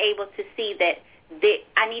one able to see that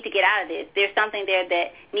I need to get out of this? There's something there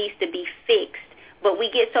that needs to be fixed. But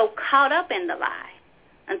we get so caught up in the lie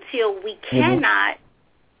until we cannot,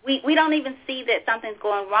 we don't even see that something's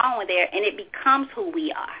going wrong with there, and it becomes who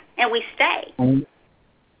we are, and we stay. And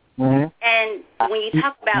when you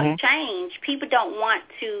talk about change, people don't want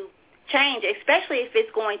to change, especially if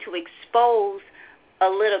it's going to expose a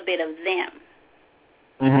little bit of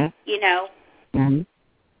them, you know?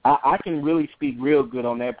 I can really speak real good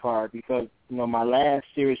on that part because, you know, my last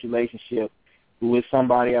serious relationship was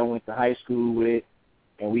somebody I went to high school with,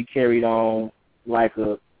 and we carried on like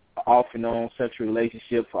a off and on sexual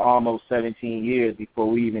relationship for almost 17 years before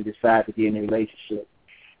we even decided to get in a relationship.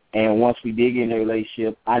 And once we did get in a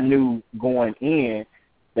relationship, I knew going in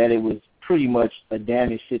that it was pretty much a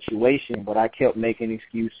damaged situation, but I kept making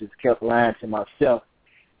excuses, kept lying to myself.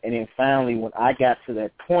 And then finally, when I got to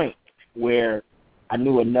that point where I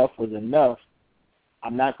knew enough was enough,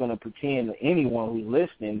 I'm not going to pretend to anyone who's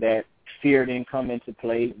listening that fear didn't come into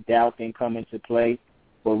play, doubt didn't come into play.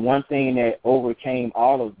 But one thing that overcame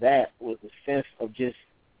all of that was the sense of just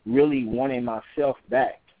really wanting myself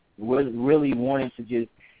back, really wanting to just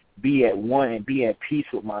be at one and be at peace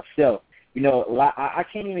with myself. You know, I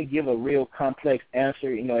can't even give a real complex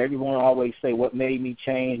answer. You know, everyone always say, what made me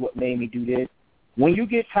change, what made me do this. When you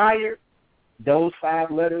get tired, those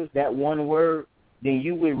 5 letters, that one word, then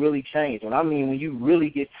you will really change. And I mean, when you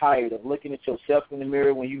really get tired of looking at yourself in the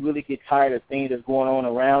mirror, when you really get tired of things that's going on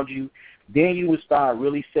around you, then you will start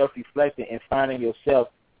really self-reflecting and finding yourself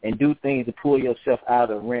and do things to pull yourself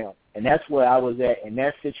out of the realm. And that's where I was at in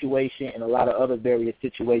that situation and a lot of other various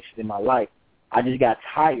situations in my life. I just got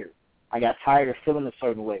tired. I got tired of feeling a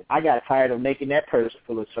certain way. I got tired of making that person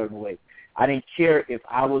feel a certain way. I didn't care if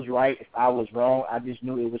I was right, if I was wrong. I just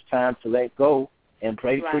knew it was time to let go and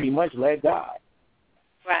pretty much let God.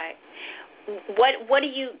 Right. What are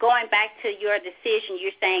you, going back to your decision,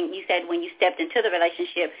 you said when you stepped into the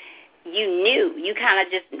relationship, you knew, you kind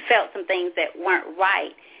of just felt some things that weren't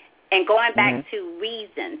right. And going back to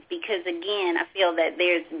reasons, because, again, I feel that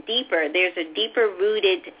there's a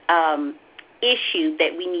deeper-rooted issue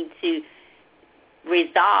that we need to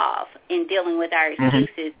resolve in dealing with our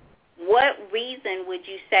excuses. What reason would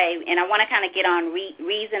you say, and I want to kind of get on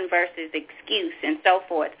reason versus excuse and so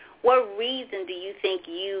forth, what reason do you think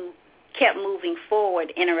you kept moving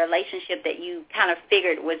forward in a relationship that you kind of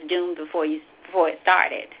figured was doomed before it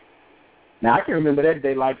started? Now, I can remember that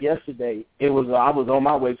day like yesterday. I was on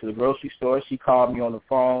my way to the grocery store. She called me on the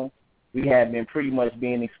phone. We had been pretty much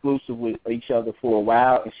being exclusive with each other for a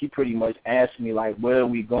while, and she pretty much asked me, like, where are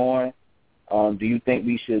we going? Do you think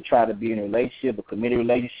we should try to be in a relationship, a committed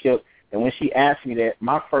relationship? And when she asked me that,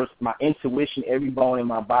 my intuition, every bone in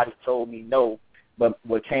my body told me no, but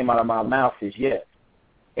what came out of my mouth is yes.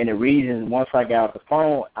 And the reason, once I got off the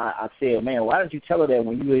phone, I said, man, why did you tell her that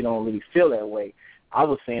when you really don't really feel that way? I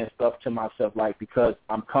was saying stuff to myself like, because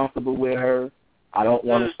I'm comfortable with her, I don't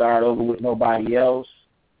want to start over with nobody else.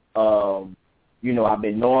 You know, I've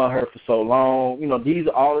been knowing her for so long. You know, these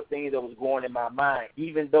are all the things that was going in my mind,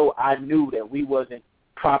 even though I knew that we wasn't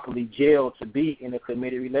properly jailed to be in a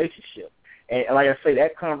committed relationship. And like I say,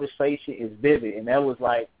 that conversation is vivid. And that was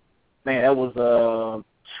like, man, that was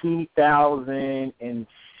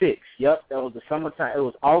 2006. Yep, that was the summertime. It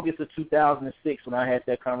was August of 2006 when I had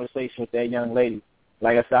that conversation with that young lady.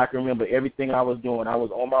 Like I said, I can remember everything I was doing. I was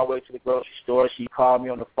on my way to the grocery store. She called me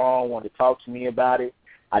on the phone, wanted to talk to me about it.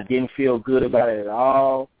 I didn't feel good about it at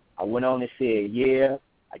all. I went on and said, yeah.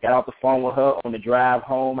 I got off the phone with her on the drive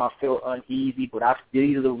home. I felt uneasy, but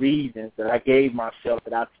these are the reasons that I gave myself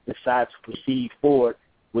that I decided to proceed forward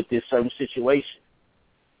with this certain situation.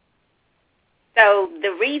 So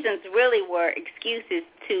the reasons really were excuses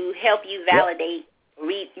to help you validate.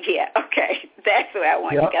 Yeah, okay. That's where I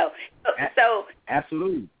want to go. So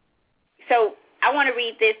absolutely. So I want to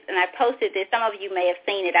read this, and I posted this. Some of you may have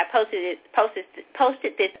seen it. I posted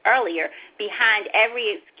this earlier. Behind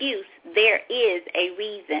every excuse, there is a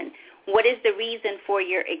reason. What is the reason for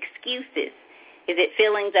your excuses? Is it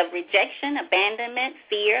feelings of rejection, abandonment,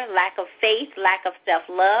 fear, lack of faith, lack of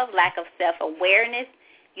self-love, lack of self-awareness?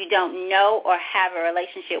 You don't know or have a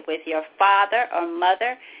relationship with your father or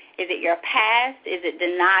mother? Is it your past? Is it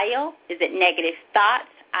denial? Is it negative thoughts?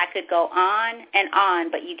 I could go on and on,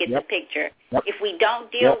 but you get the picture. If we don't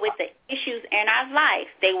deal with the issues in our life,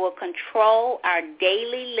 they will control our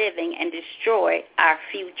daily living and destroy our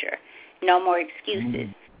future. No more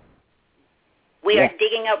excuses. We are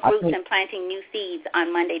digging up roots and planting new seeds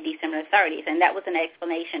on Monday, December 30th, and that was an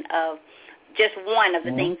explanation of just one of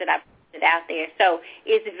the things that I put out there. So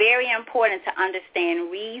it's very important to understand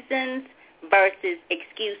reasons versus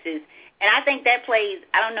excuses. And I think that plays,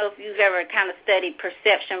 I don't know if you've ever kind of studied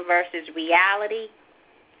perception versus reality.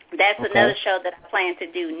 That's another show that I plan to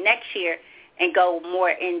do next year and go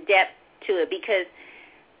more in depth to it, because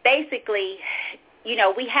basically, you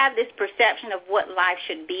know, we have this perception of what life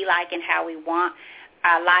should be like and how we want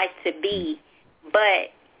our lives to be.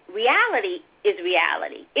 But reality is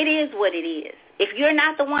reality. It is what it is. If you're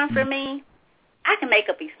not the one for me, I can make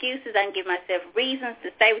up excuses. I can give myself reasons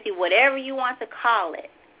to stay with you, whatever you want to call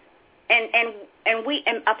it. And we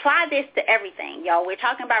apply this to everything, y'all. We're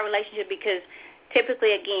talking about relationship because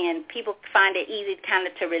typically, again, people find it easy kind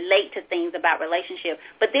of to relate to things about relationship.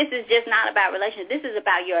 But this is just not about relationship. This is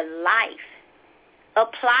about your life.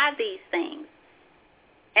 Apply these things.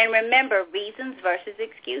 And remember, reasons versus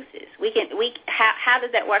excuses. How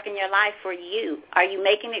does that work in your life for you? Are you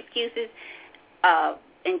making excuses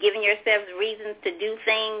and giving yourselves reasons to do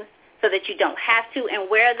things so that you don't have to? And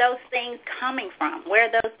where are those things coming from? Where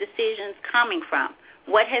are those decisions coming from?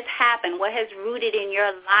 What has happened? What has rooted in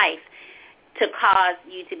your life to cause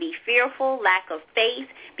you to be fearful, lack of faith,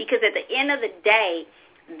 because at the end of the day,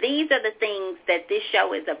 these are the things that this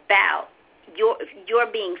show is about.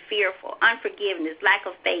 You're being fearful, unforgiveness, lack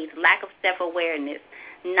of faith, lack of self-awareness,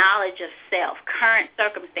 knowledge of self, current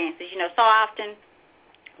circumstances. So often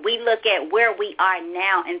we look at where we are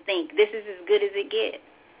now and think, this is as good as it gets.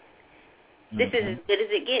 This is as good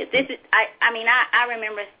as it gets. I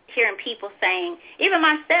remember hearing people saying, even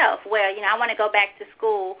myself, well, I want to go back to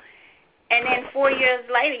school. And then 4 years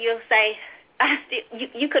later, you'll say,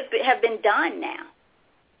 you could have been done now.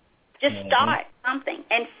 Just start something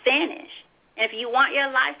and finish. And if you want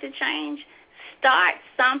your life to change, start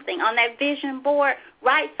something. On that vision board,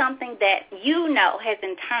 write something that you know has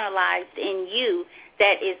internalized in you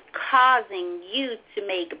that is causing you to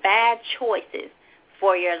make bad choices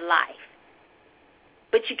for your life.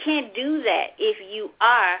 But you can't do that if you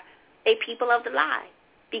are a people of the lie,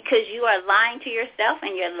 because you are lying to yourself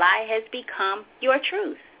and your lie has become your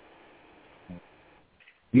truth.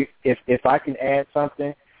 If I can add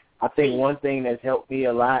something, I think one thing that's helped me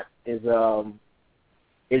a lot is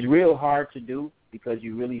it's real hard to do because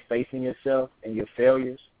you're really facing yourself and your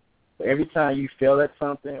failures. But every time you fail at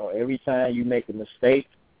something or every time you make a mistake,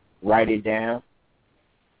 write it down,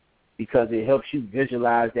 because it helps you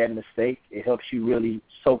visualize that mistake. It helps you really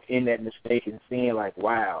soak in that mistake and seeing like,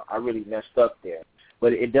 wow, I really messed up there.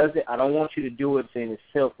 But it doesn't. I don't want you to do it in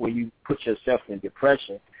itself where you put yourself in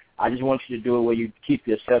depression. I just want you to do it where you keep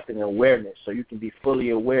yourself in awareness so you can be fully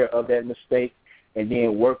aware of that mistake and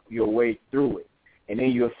then work your way through it. And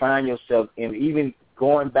then you'll find yourself in even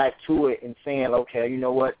going back to it and saying, okay, you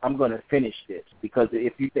know what, I'm going to finish this. Because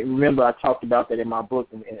if you remember, I talked about that in my book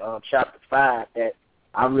in chapter 5, that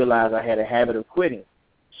I realized I had a habit of quitting.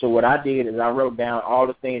 So what I did is I wrote down all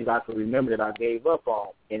the things I could remember that I gave up on.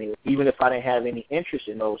 And even if I didn't have any interest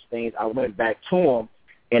in those things, I went back to them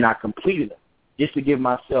and I completed them, just to give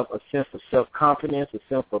myself a sense of self-confidence, a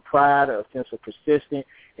sense of pride, a sense of persistence.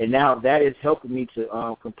 And now that is helping me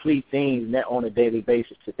to complete things on a daily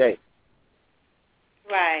basis today.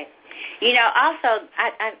 Right. Also,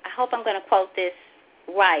 I hope I'm going to quote this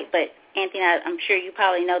right, but Anthony, I'm sure you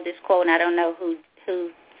probably know this quote, and I don't know who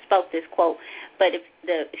spoke this quote, but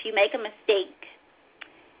if you make a mistake,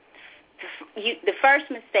 the first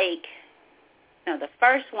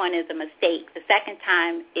one is a mistake. The second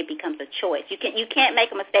time, it becomes a choice. You can't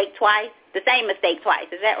make a mistake twice, the same mistake twice.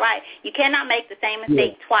 Is that right? You cannot make the same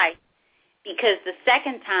mistake twice, because the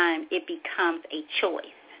second time, it becomes a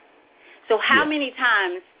choice. So how many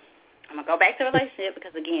times, I'm going to go back to relationship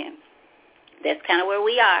because, again, that's kind of where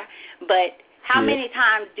we are, but how many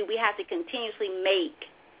times do we have to continuously make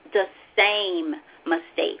the same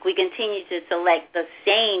mistake? We continue to select the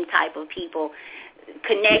same type of people,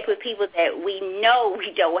 connect with people that we know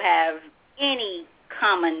we don't have any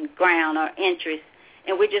common ground or interest,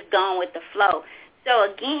 and we're just going with the flow.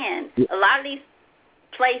 So, again, a lot of these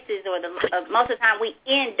places, or most of the time, we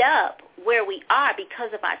end up where we are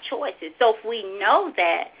because of our choices. So if we know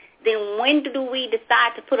that, then when do we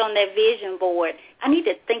decide to put on that vision board, I need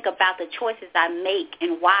to think about the choices I make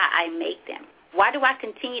and why I make them. Why do I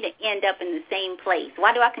continue to end up in the same place?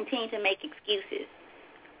 Why do I continue to make excuses?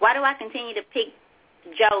 Why do I continue to pick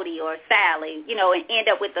Jody or Sally, and end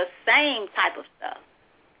up with the same type of stuff?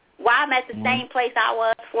 Why I'm at the same place I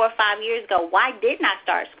was 4 or 5 years ago? Why didn't I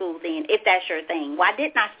start school then, if that's your thing? Why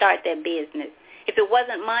didn't I start that business? If it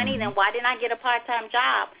wasn't money, then why didn't I get a part-time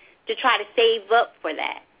job to try to save up for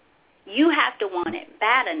that? You have to want it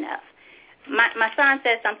bad enough. My son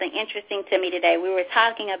said something interesting to me today. We were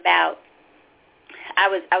talking about, I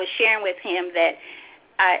was sharing with him that,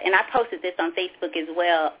 and I posted this on Facebook as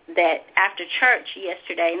well, that after church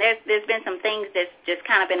yesterday, and there's been some things that's just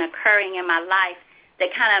kind of been occurring in my life that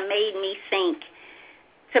kind of made me think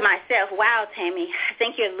to myself, wow, Tammy, I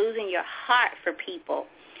think you're losing your heart for people.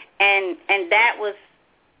 And that was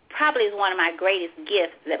probably one of my greatest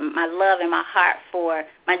gifts, that my love and my heart for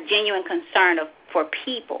my genuine concern for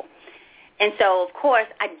people. And so, of course,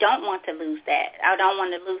 I don't want to lose that. I don't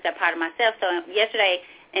want to lose that part of myself. So yesterday,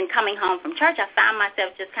 in coming home from church, I found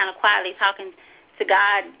myself just kind of quietly talking to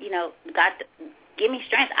God, God, give me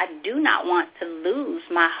strength. I do not want to lose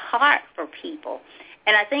my heart for people.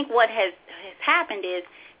 And I think what has happened is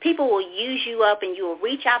people will use you up, and you will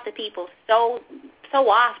reach out to people so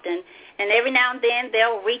often, and every now and then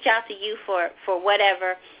they'll reach out to you for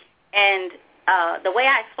whatever. And the way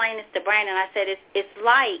I explained this to Brandon, I said it's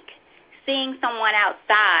like seeing someone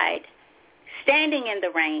outside standing in the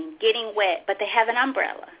rain, getting wet, but they have an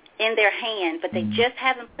umbrella in their hand, but they just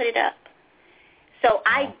haven't put it up. So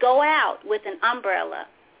I go out with an umbrella.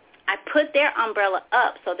 I put their umbrella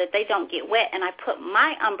up so that they don't get wet, and I put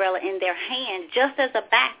my umbrella in their hand just as a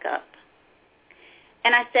backup.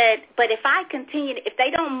 And I said, but if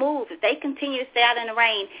they don't move, if they continue to stay out in the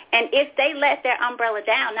rain, and if they let their umbrella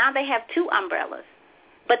down, now they have two umbrellas,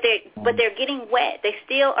 but they're getting wet. They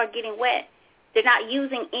still are getting wet. They're not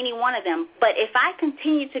using any one of them. But if I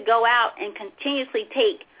continue to go out and continuously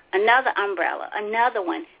take another umbrella, another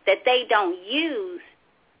one that they don't use,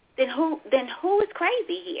 then who is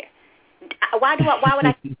crazy here? Why would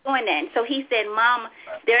I keep doing that? And so he said, Mom,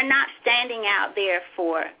 they're not standing out there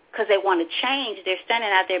because they want to change. They're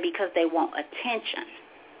standing out there because they want attention.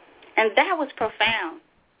 And that was profound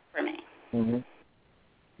for me. Mm-hmm.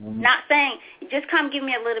 Mm-hmm. Not saying, just come give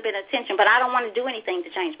me a little bit of attention, but I don't want to do anything to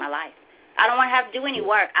change my life. I don't want to have to do any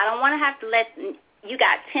work. I don't want to have to you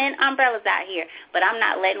got 10 umbrellas out here, but I'm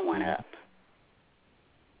not letting one up.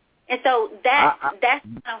 And so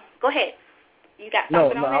go ahead. You got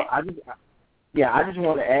something on that? I just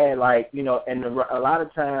want to add, and a lot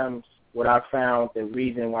of times what I found the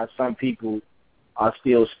reason why some people are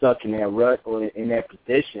still stuck in that rut or in that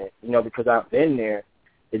position, because I've been there,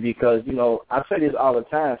 is because, I say this all the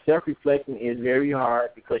time, self-reflecting is very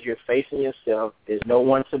hard because you're facing yourself. There's no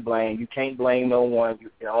one to blame. You can't blame no one. You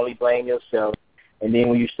can only blame yourself. And then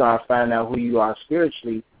when you start finding out who you are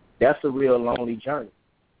spiritually, that's a real lonely journey.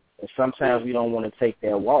 And sometimes we don't want to take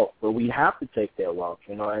that walk, but we have to take that walk,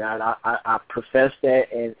 and I profess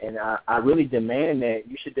that, and I really demand that.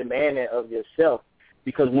 You should demand that of yourself,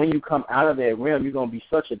 because when you come out of that realm, you're going to be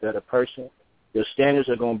such a better person. Your standards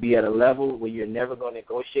are going to be at a level where you're never going to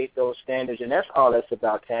negotiate those standards, and that's all that's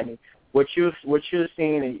about, Tammy. What you're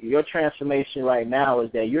seeing in your transformation right now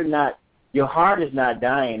is that your heart is not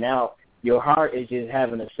dying out. Your heart is just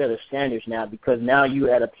having a set of standards now, because now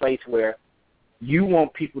you're at a place where you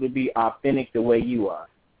want people to be authentic the way you are.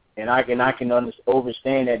 And I can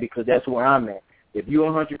understand that, because that's where I'm at. If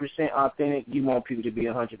you're 100% authentic, you want people to be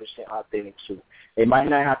 100% authentic too. They might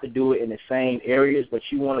not have to do it in the same areas, but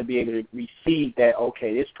you want to be able to receive that,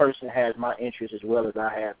 okay, this person has my interests as well as I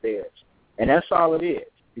have theirs. And that's all it is.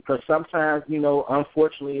 Because sometimes,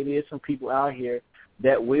 unfortunately, it is some people out here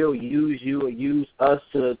that will use you or use us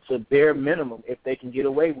to bare minimum if they can get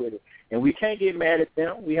away with it. And we can't get mad at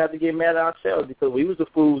them. We have to get mad at ourselves, because we was the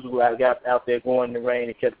fools who got out there going in the rain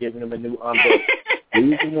and kept giving them a new umbrella. We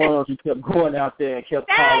was the ones who kept going out there and kept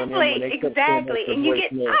calling them when they kept saying that. And you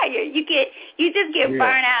get tired. You just get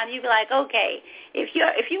burned out. And you be like, okay, if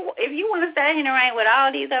you want to stand in the rain with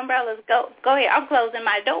all these umbrellas, go ahead. I'm closing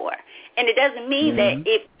my door. And it doesn't mean that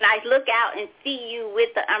if I look out and see you with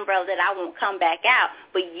the umbrella that I won't come back out.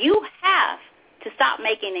 But you have to stop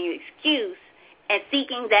making an excuse and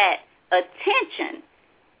seeking that attention.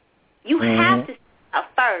 You have to start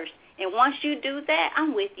first. And once you do that,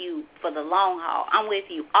 I'm with you for the long haul. I'm with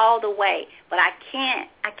you all the way. But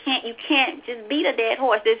you can't just beat a dead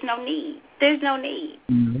horse. There's no need.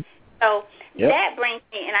 Mm-hmm. So that brings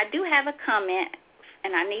me, and I do have a comment,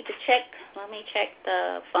 and I need to let me check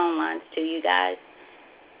the phone lines to you guys.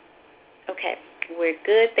 Okay, we're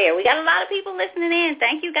good there. We got a lot of people listening in.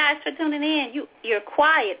 Thank you guys for tuning in. You're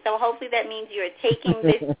quiet, so hopefully that means you're taking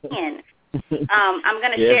this in. I'm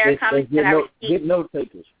going to share a comment that I received. Good note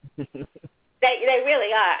takers. They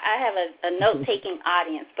really are. I have a note-taking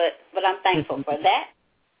audience, but I'm thankful for that.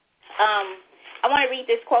 I want to read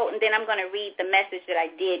this quote, and then I'm going to read the message that I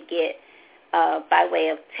did get by way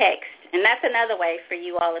of text. And that's another way for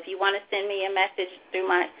you all. If you want to send me a message through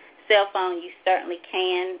my cell phone, you certainly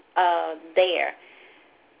can there.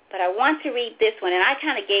 But I want to read this one, and I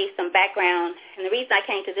kind of gave some background. And the reason I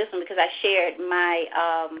came to this one because I shared my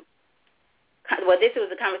this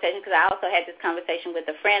was a conversation because I also had this conversation with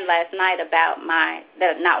a friend last night about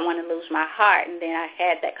not wanting to lose my heart, and then I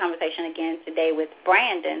had that conversation again today with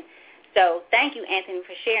Brandon. So thank you, Anthony,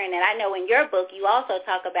 for sharing that. I know in your book you also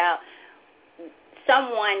talk about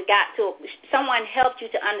someone helped you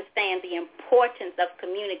to understand the importance of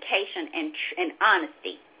communication and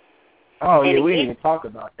honesty. Oh, and we didn't even talk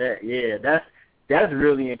about that. Yeah, that's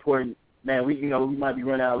really important, man. We might be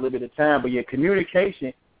running out a little bit of time, but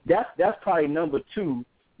communication. That's probably number 2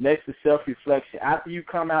 next to self-reflection. After you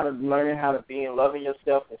come out of learning how to be and loving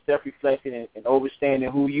yourself and self-reflecting and understanding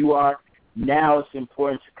who you are, now it's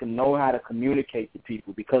important to know how to communicate to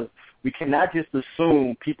people, because we cannot just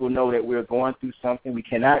assume people know that we're going through something. We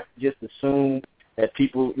cannot just assume that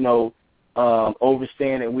people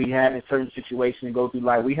understand that we have in certain situations and go through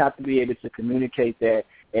life. We have to be able to communicate that.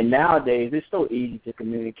 And nowadays, it's so easy to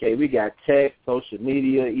communicate. We got text, social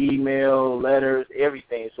media, email, letters,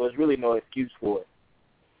 everything. So it's really no excuse for it.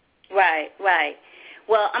 Right.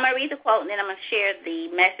 Well, I'm going to read the quote, and then I'm going to share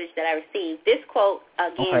the message that I received. This quote,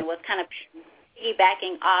 again, was kind of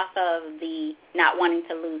piggybacking off of the not wanting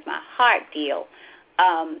to lose my heart deal.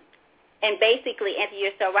 And basically, Anthony,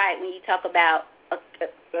 you're so right when you talk about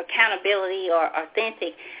accountability or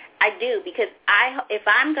authentic. I do, because if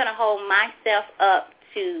I'm going to hold myself up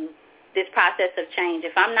to this process of change,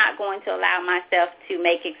 if I'm not going to allow myself to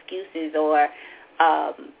make excuses or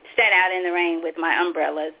stand out in the rain with my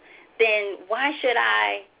umbrellas, then why should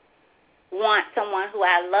I want someone who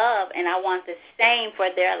I love and I want the same for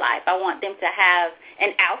their life? I want them to have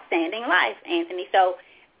an outstanding life, Anthony. So,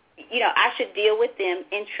 I should deal with them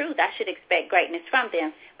in truth. I should expect greatness from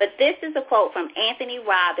them. But this is a quote from Anthony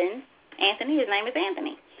Robbins. Anthony, his name is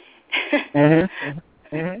Anthony.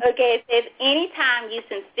 Okay, it says, anytime you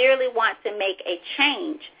sincerely want to make a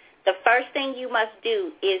change, the first thing you must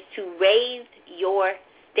do is to raise your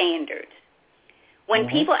standards. When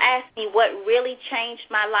people ask me what really changed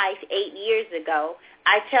my life 8 years ago,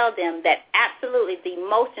 I tell them that absolutely the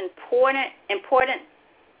most important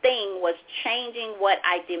thing was changing what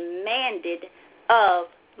I demanded of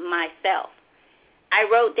myself. I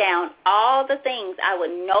wrote down all the things I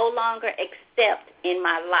would no longer accept in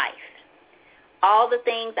my life, all the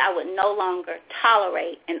things I would no longer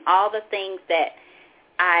tolerate, and all the things that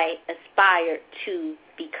I aspired to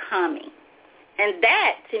becoming. And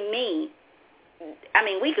that, to me, I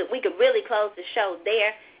mean, we could really close the show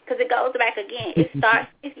there, because it goes back again. It starts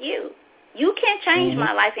with you. You can't change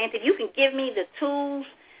my life, Anthony. You can give me the tools,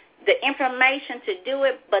 the information to do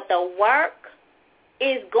it, but the work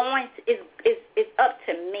is up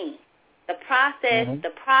to me. The process, the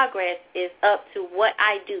progress is up to what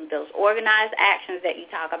I do, those organized actions that you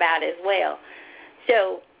talk about as well.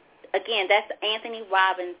 So, again, that's Anthony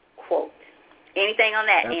Robbins' quote. Anything on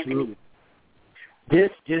that, Absolutely. Anthony?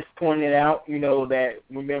 Just pointed out, that,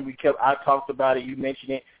 remember, I talked about it, you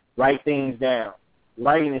mentioned it, write things down.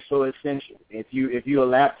 Writing is so essential. If you're a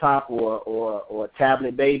laptop or a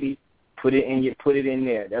tablet baby, put it in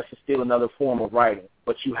there. That's still another form of writing.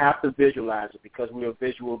 But you have to visualize it, because we are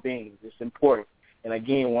visual beings. It's important. And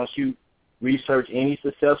again, once you research any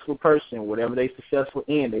successful person, whatever they're successful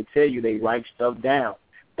in, they tell you they write stuff down.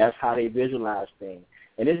 That's how they visualize things.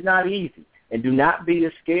 And it's not easy. And do not be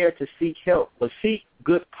scared to seek help, but seek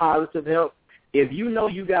good, positive help. If you know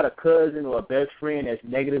you got a cousin or a best friend that's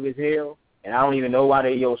negative as hell, and I don't even know why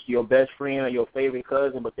they're your best friend or your favorite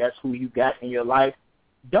cousin, but that's who you got in your life,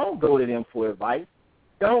 don't go to them for advice.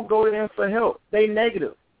 Don't go to them for help. They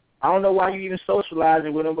negative. I don't know why you even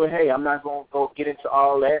socializing with them, but, hey, I'm not going to go get into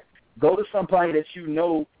all that. Go to somebody that you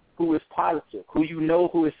know who is positive, who you know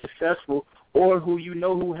who is successful, or who you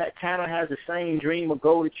know who kind of has the same dream or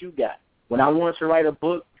goal that you got. When I wanted to write a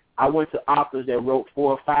book, I went to authors that wrote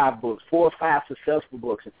 4 or 5 successful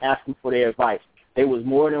books, and asked them for their advice. They was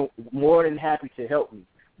more than happy to help me.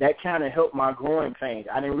 That kind of helped my growing pains.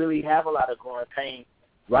 I didn't really have a lot of growing pain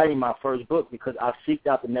writing my first book, because I seeked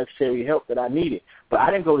out the necessary help that I needed. But I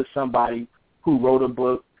didn't go to somebody who wrote a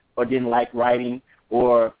book or didn't like writing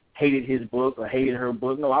or hated his book or hated her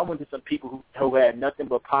book. No, I went to some people who had nothing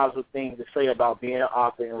but positive things to say about being an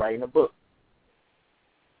author and writing a book.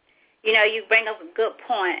 You bring up a good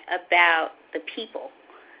point about the people,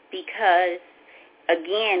 because,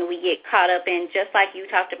 again, we get caught up in, just like you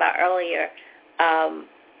talked about earlier,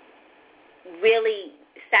 really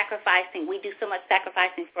sacrificing. We do so much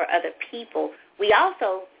sacrificing for other people. We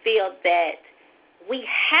also feel that we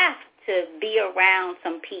have to be around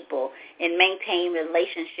some people and maintain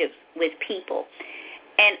relationships with people.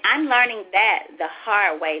 And I'm learning that the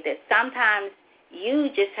hard way, that sometimes you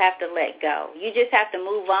just have to let go. You just have to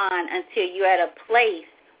move on until you're at a place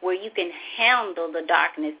where you can handle the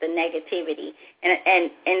darkness, the negativity.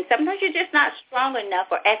 And sometimes you're just not strong enough,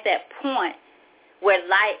 or at that point where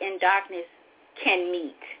light and darkness can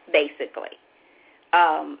meet, basically.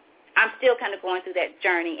 I'm still kind of going through that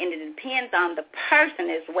journey, and it depends on the person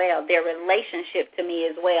as well, their relationship to me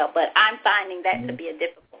as well. But I'm finding that to be a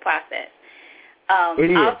difficult process.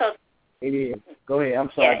 It is. Also, it is. Go ahead. I'm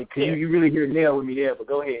sorry. Because you really hit a nail with me there, but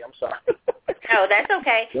go ahead. I'm sorry. No, that's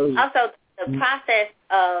okay. Also, the process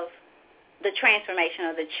of the transformation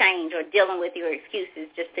or the change, or dealing with your excuses,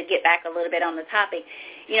 just to get back a little bit on the topic,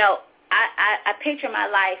 I picture my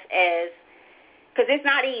life as, because it's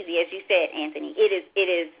not easy, as you said, Anthony. It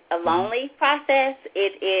is a lonely process.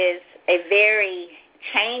 It is a very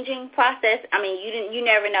changing process. I mean, you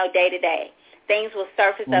never know day to day. Things will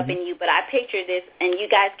surface up in you, but I picture this, and you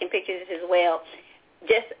guys can picture this as well,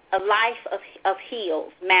 just a life of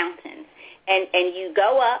hills, mountains, and you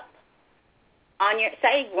go up on your,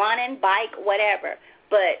 say, running, bike, whatever,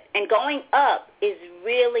 and going up is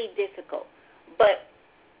really difficult. But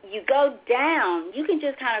you go down, you can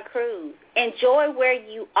just kind of cruise. Enjoy where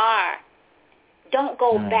you are. Don't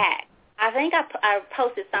go back. I think I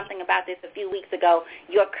posted something about this a few weeks ago,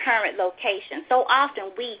 your current location. So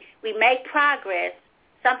often we make progress,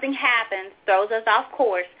 something happens, throws us off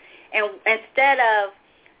course, and instead of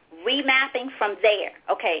remapping from there,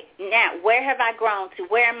 okay, now where have I grown to?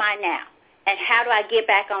 Where am I now? And how do I get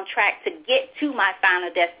back on track to get to my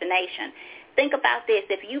final destination? Think about this.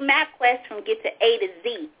 If you map quest from get to A to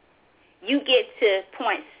Z, you get to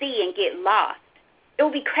point C and get lost. It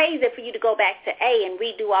would be crazy for you to go back to A and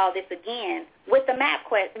redo all this again with the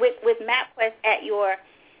MapQuest, with MapQuest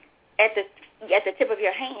at the tip of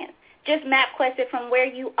your hand. Just MapQuest it from where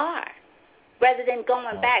you are, rather than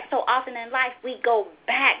going back. So often in life we go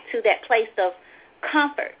back to that place of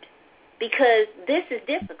comfort because this is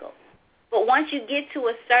difficult. But once you get to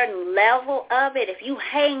a certain level of it, if you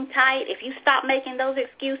hang tight, if you stop making those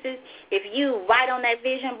excuses, if you write on that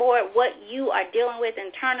vision board what you are dealing with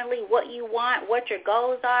internally, what you want, what your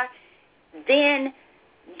goals are, then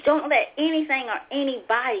don't let anything or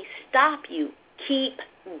anybody stop you. Keep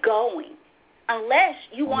going. Unless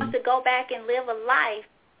you want to go back and live a life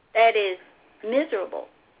that is miserable,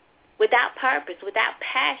 without purpose, without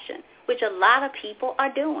passion, which a lot of people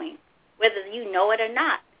are doing, whether you know it or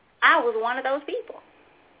not. I was one of those people.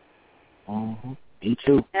 Mm-hmm. Me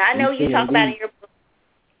too. And I know you talk about in your book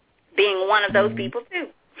being one of those people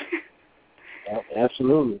too.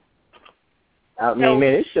 Absolutely. I mean,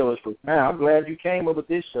 man, this show is profound. I'm glad you came up with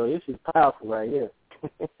this show. This is powerful right here.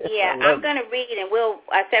 Yeah, I'm going to read, and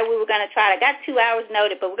I said we were going to try. I got 2 hours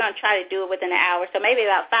noted, but we're going to try to do it within an hour. So maybe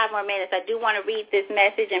about 5 more minutes. I do want to read this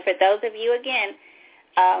message, and for those of you, again,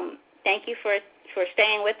 thank you for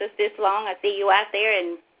staying with us this long. I see you out there,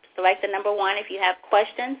 and select the number 1 if you have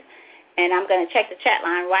questions. And I'm going to check the chat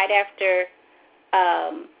line right after,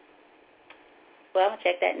 I'm going to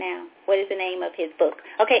check that now. What is the name of his book?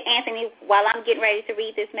 Okay, Anthony, while I'm getting ready to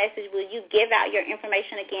read this message, will you give out your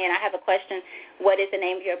information again? I have a question. What is the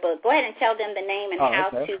name of your book? Go ahead and tell them the name and how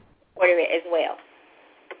to order it as well.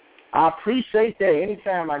 I appreciate that.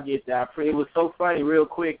 Anytime I get that, it was so funny real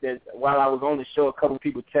quick that while I was on the show, a couple of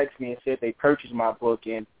people texted me and said they purchased my book.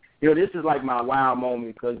 And, this is like my wow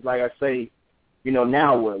moment because, like I say,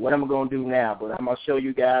 now what? What am I going to do now? But I'm going to show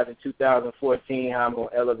you guys in 2014 how I'm going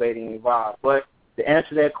to elevate and evolve. But to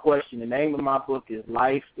answer that question, the name of my book is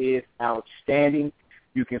Life is Outstanding.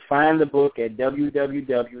 You can find the book at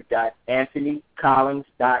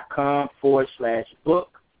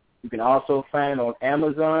www.anthonycollins.com/book. You can also find it on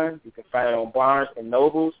Amazon. You can find it on Barnes &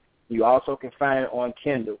 Nobles. You also can find it on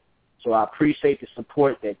Kindle. So I appreciate the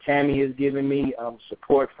support that Tammy has given me,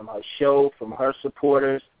 support from her show, from her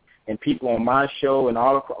supporters, and people on my show and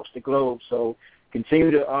all across the globe. So continue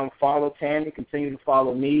to follow Tammy, continue to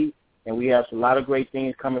follow me, and we have a lot of great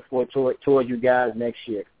things coming forward toward you guys next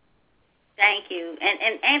year. Thank you.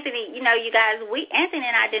 And Anthony, you guys, Anthony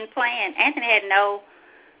and I didn't plan. Anthony had no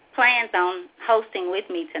plans on hosting with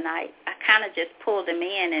me tonight. I kind of just pulled him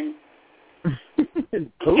in and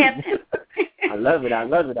kept him. I love it.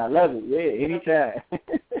 Yeah, anytime.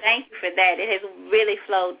 Thank you for that. It has really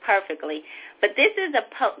flowed perfectly. But this is a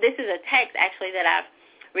text actually that I've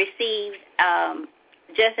received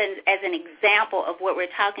just as an example of what we're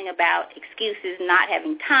talking about, excuses, not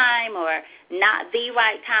having time or not the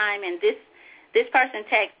right time. And this person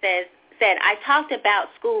text said, I talked about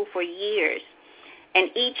school for years. And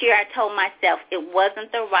each year I told myself it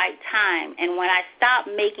wasn't the right time. And when I stopped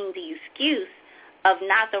making the excuse of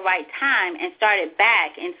not the right time and started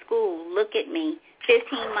back in school, look at me,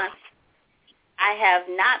 15 months, I have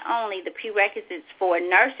not only the prerequisites for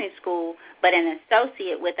nursing school, but an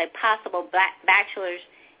associate with a possible bachelor's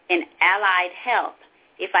in allied health.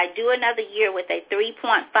 If I do another year with a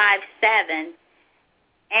 3.57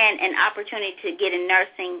 and an opportunity to get in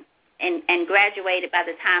nursing and graduated by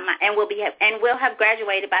the time will have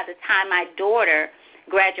graduated by the time my daughter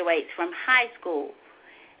graduates from high school,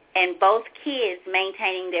 and both kids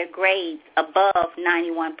maintaining their grades above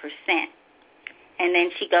 91%. And then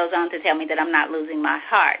she goes on to tell me that I'm not losing my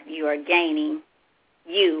heart. You are gaining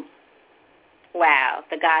you. Wow,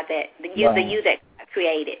 the God that the you that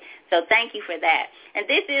created. So thank you for that. And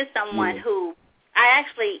this is someone who I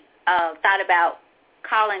actually thought about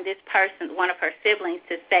calling this person, one of her siblings,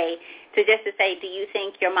 to say, do you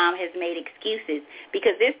think your mom has made excuses?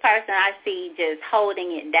 Because this person I see just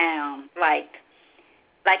holding it down, like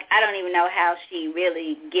I don't even know how she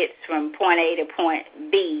really gets from point A to point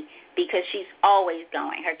B, because she's always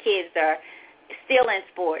going. Her kids are still in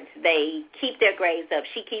sports. They keep their grades up.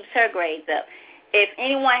 She keeps her grades up. If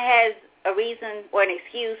anyone has a reason or an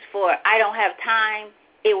excuse for I don't have time,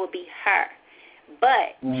 it will be her.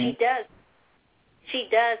 but she doesn't. She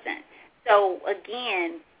doesn't. So,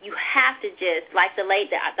 again, you have to just, like the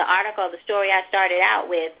article, the story I started out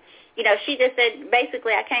with, you know, she just said,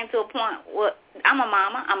 basically, I came to a point where I'm a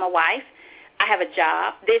mama, I'm a wife, I have a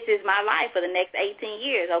job. This is my life for the next 18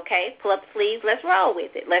 years, okay? Pull up the sleeves, let's roll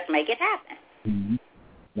with it. Let's make it happen. Mm-hmm.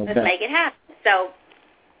 Okay. Let's make it happen. So,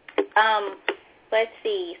 let's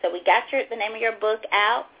see. So we got the name of your book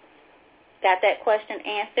out. Got that question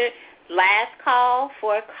answered. Last call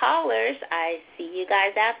for callers. I see you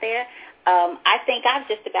guys out there. I think I've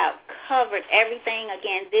just about covered everything.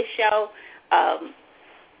 Again, this show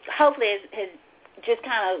hopefully has just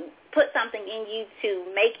kind of put something in you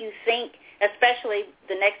to make you think, especially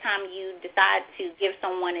the next time you decide to give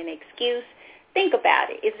someone an excuse. Think about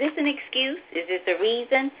it. Is this an excuse? Is this a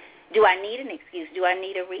reason? Do I need an excuse? Do I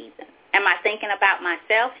need a reason? Am I thinking about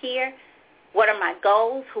myself here? What are my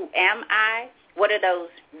goals? Who am I? What are those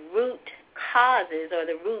root causes or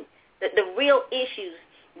the real issues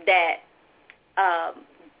that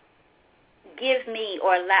give me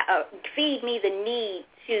or feed me the need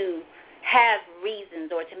to have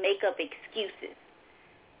reasons or to make up excuses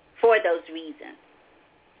for those reasons?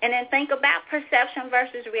 And then think about perception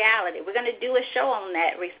versus reality. We're going to do a show on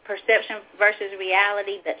that, perception versus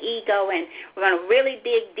reality, the ego, and we're going to really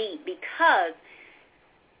dig deep because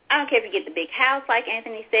I don't care if you get the big house, like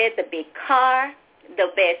Anthony said, the big car, the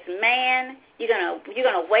best man. You're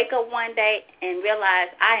gonna wake up one day and realize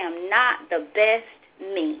I am not the best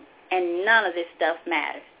me, and none of this stuff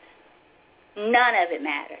matters. None of it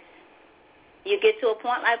matters. You get to a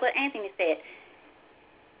point like what Anthony said.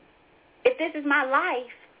 If this is my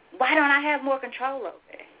life, why don't I have more control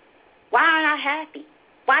over it? Why aren't I happy?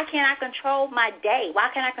 Why can't I control my day? Why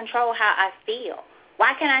can't I control how I feel?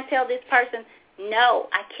 Why can't I tell this person, no,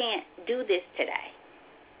 I can't do this today?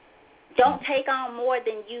 Don't take on more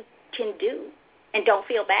than you can do, and don't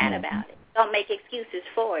feel bad about it. Don't make excuses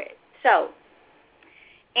for it. So,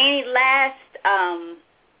 any last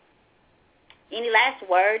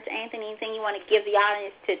words, Anthony? Anything you want to give the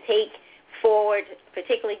audience to take forward,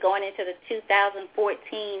 particularly going into the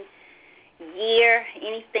 2014 year?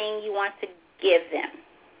 Anything you want to give them?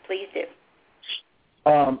 Please do.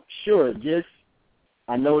 Sure. Just,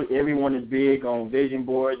 I know everyone is big on vision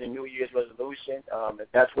boards and New Year's resolution. If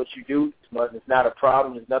that's what you do, it's not a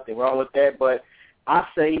problem. There's nothing wrong with that. But I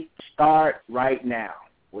say start right now.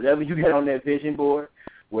 Whatever you get on that vision board,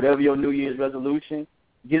 whatever your New Year's resolution,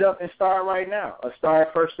 get up and start right now. Or start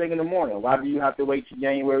first thing in the morning. Why do you have to wait till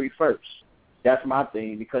January 1st? That's my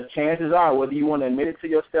thing. Because chances are, whether you want to admit it to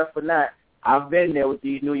yourself or not, I've been there with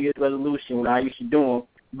these New Year's resolutions when I used to do them.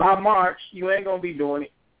 By March, you ain't going to be doing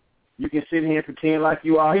it. You can sit here and pretend like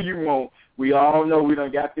you are. You won't. We all know we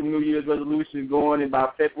done got the New Year's resolution going in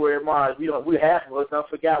about February, March. We half of us done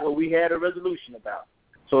forgot what we had a resolution about.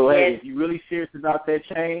 So, hey, if you're really serious about that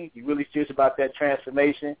change, you're really serious about that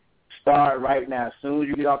transformation, start right now. As soon as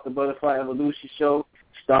you get off the Butterfly Evolution show,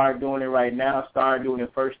 start doing it right now. Start doing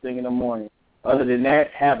it first thing in the morning. Other than that,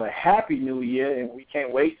 have a happy New Year, and we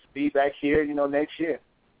can't wait to be back here, next year.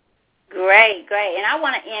 Great. And I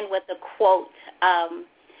want to end with a quote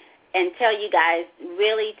and tell you guys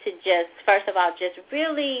really to just, first of all, just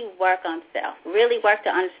really work on self. Really work to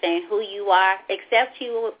understand who you are, accept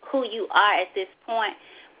who you are at this point,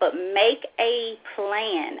 but make a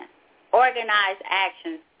plan, organize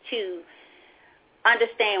actions to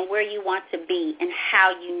understand where you want to be and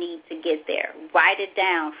how you need to get there. Write it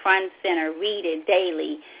down, front and center, read it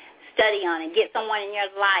daily, study on it, get someone in your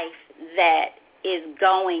life that is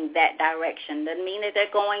going that direction. Doesn't mean that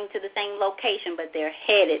they're going to the same location, but they're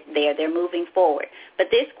headed there. They're moving forward. But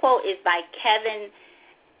this quote is by Kevin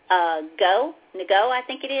Nago, I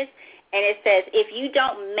think it is, and it says, if you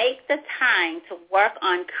don't make the time to work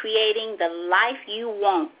on creating the life you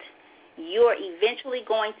want, you're eventually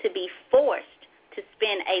going to be forced to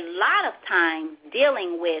spend a lot of time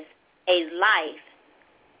dealing with a life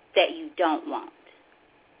that you don't want.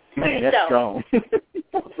 Man, that's strong.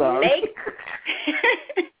 I'm sorry.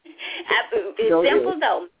 It's simple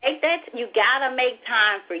though. You gotta make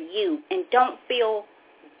time for you, and don't feel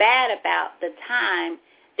bad about the time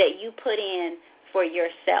that you put in for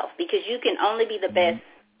yourself, because you can only be the best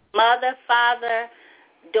mother, father,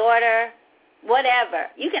 daughter, whatever.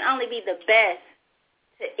 You can only be the best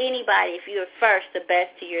to anybody if you're first the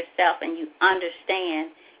best to yourself and you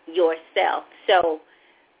understand yourself. So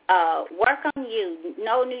work on you.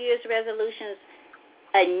 No New Year's resolutions.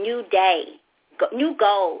 A new day, new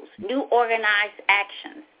goals, new organized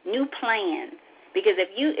actions, new plans. Because if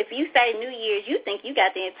you say New Year's, you think you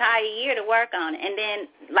got the entire year to work on it. And then,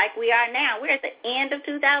 like we are now, we're at the end of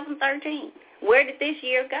 2013. Where did this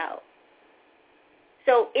year go?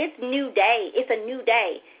 So it's new day. It's a new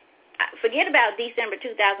day. Forget about December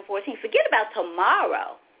 2014. Forget about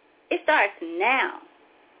tomorrow. It starts now.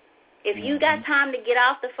 If you got time to get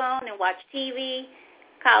off the phone and watch TV,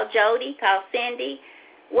 call Jody, call Cindy,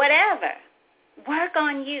 whatever. Work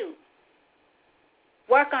on you.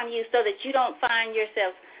 Work on you so that you don't find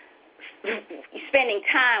yourself spending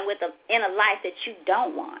time in a life that you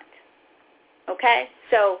don't want. Okay?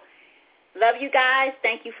 So, love you guys.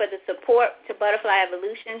 Thank you for the support to Butterfly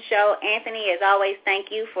Evolution Show. Anthony, as always, thank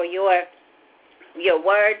you for your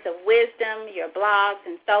words of wisdom, your blogs,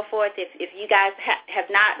 and so forth. If you guys have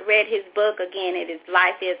not read his book, again,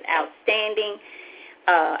 Life is Outstanding.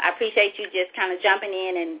 I appreciate you just kind of jumping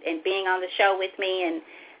in and being on the show with me. And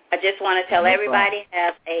I just want to tell everybody,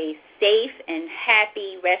 have a safe and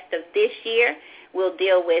happy rest of this year. We'll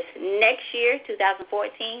deal with next year,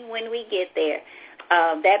 2014, when we get there.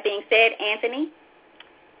 That being said, Anthony,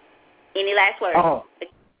 any last words?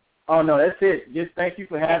 Oh, no, that's it. Just thank you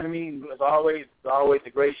for having me. It's always a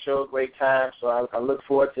great show, great time. So I look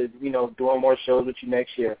forward to, doing more shows with you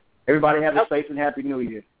next year. Everybody have a safe and happy New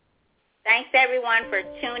Year. Thanks, everyone, for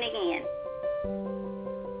tuning in.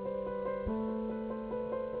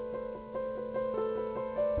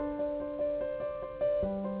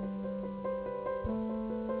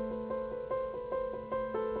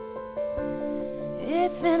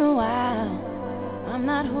 It's been a while, I'm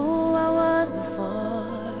not who I was before.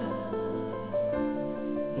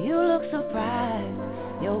 You look surprised,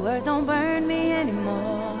 your words don't burn me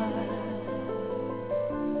anymore.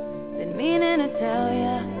 Been meaning to tell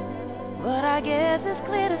ya, but I guess it's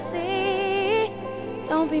clear to see.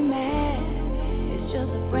 Don't be mad, it's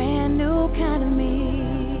just a brand new kind of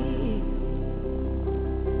me.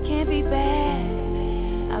 Can't be bad,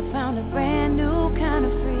 I found a brand new kind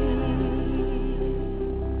of free.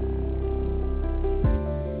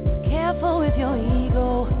 Careful with your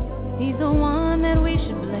ego, he's the one that we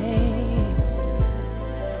should blame.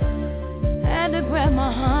 Had to grab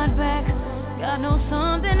my heart back, God knows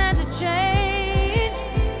something had to change.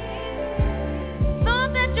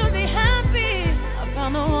 Thought that you'd be happy, I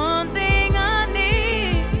found the one thing I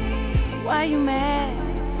need. Why you mad?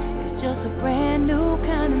 It's just a brand new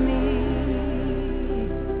kind of me.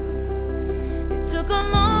 It took a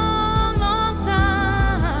long, long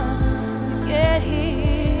time to get here.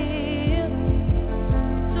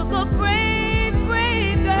 A brave,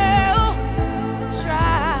 brave girl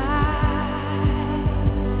tried.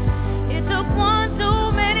 It took one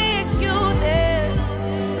too many excuses,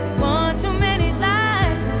 one too many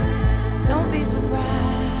lies. Don't be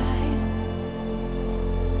surprised.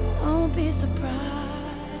 Don't be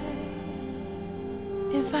surprised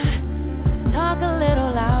if I talk a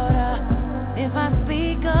little louder, if I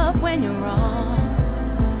speak up when you're wrong,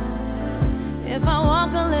 if I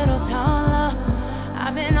walk a little taller.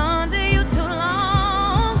 I've been under you too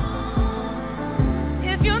long.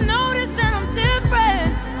 If you notice that I'm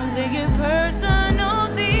different, I'm taking personal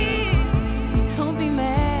things. Don't be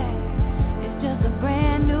mad, it's just a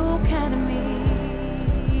brand new kind of me.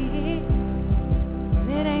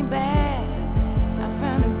 It ain't bad, I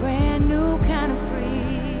found a brand new kind of free.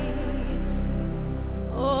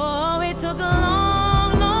 Oh, it took a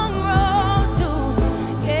long, long road to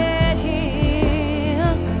get here.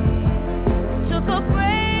 Took a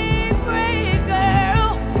brave, brave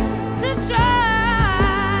girl to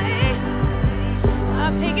try.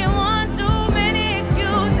 I've taken one too many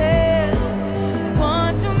excuses,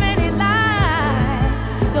 one too many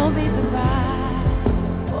lies. Don't be surprised.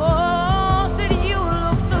 Oh, that you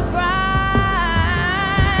look surprised.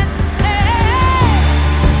 Hey,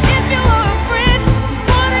 if you were a friend,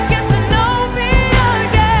 wanna get to know me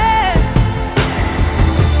again.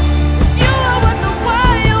 If you were worth a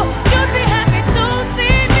while, you'd be happy to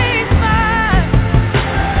see me smile.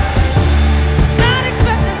 Not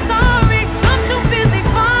expecting sorry, I'm too busy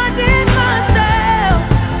finding myself.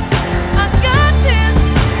 I got this,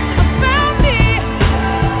 I found me,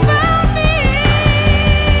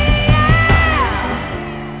 yeah.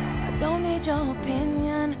 I don't need your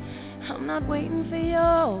opinion, I'm not waiting for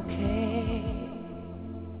your okay.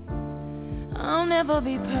 I'll never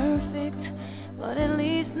be perfect, but at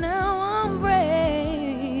least now I'm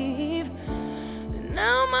brave. And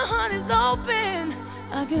now my heart is open,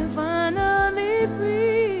 I can finally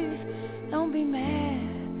breathe. Don't be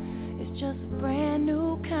mad, it's just a brand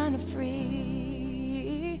new kind of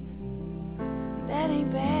free. That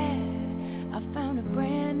ain't bad, I found a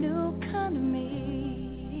brand new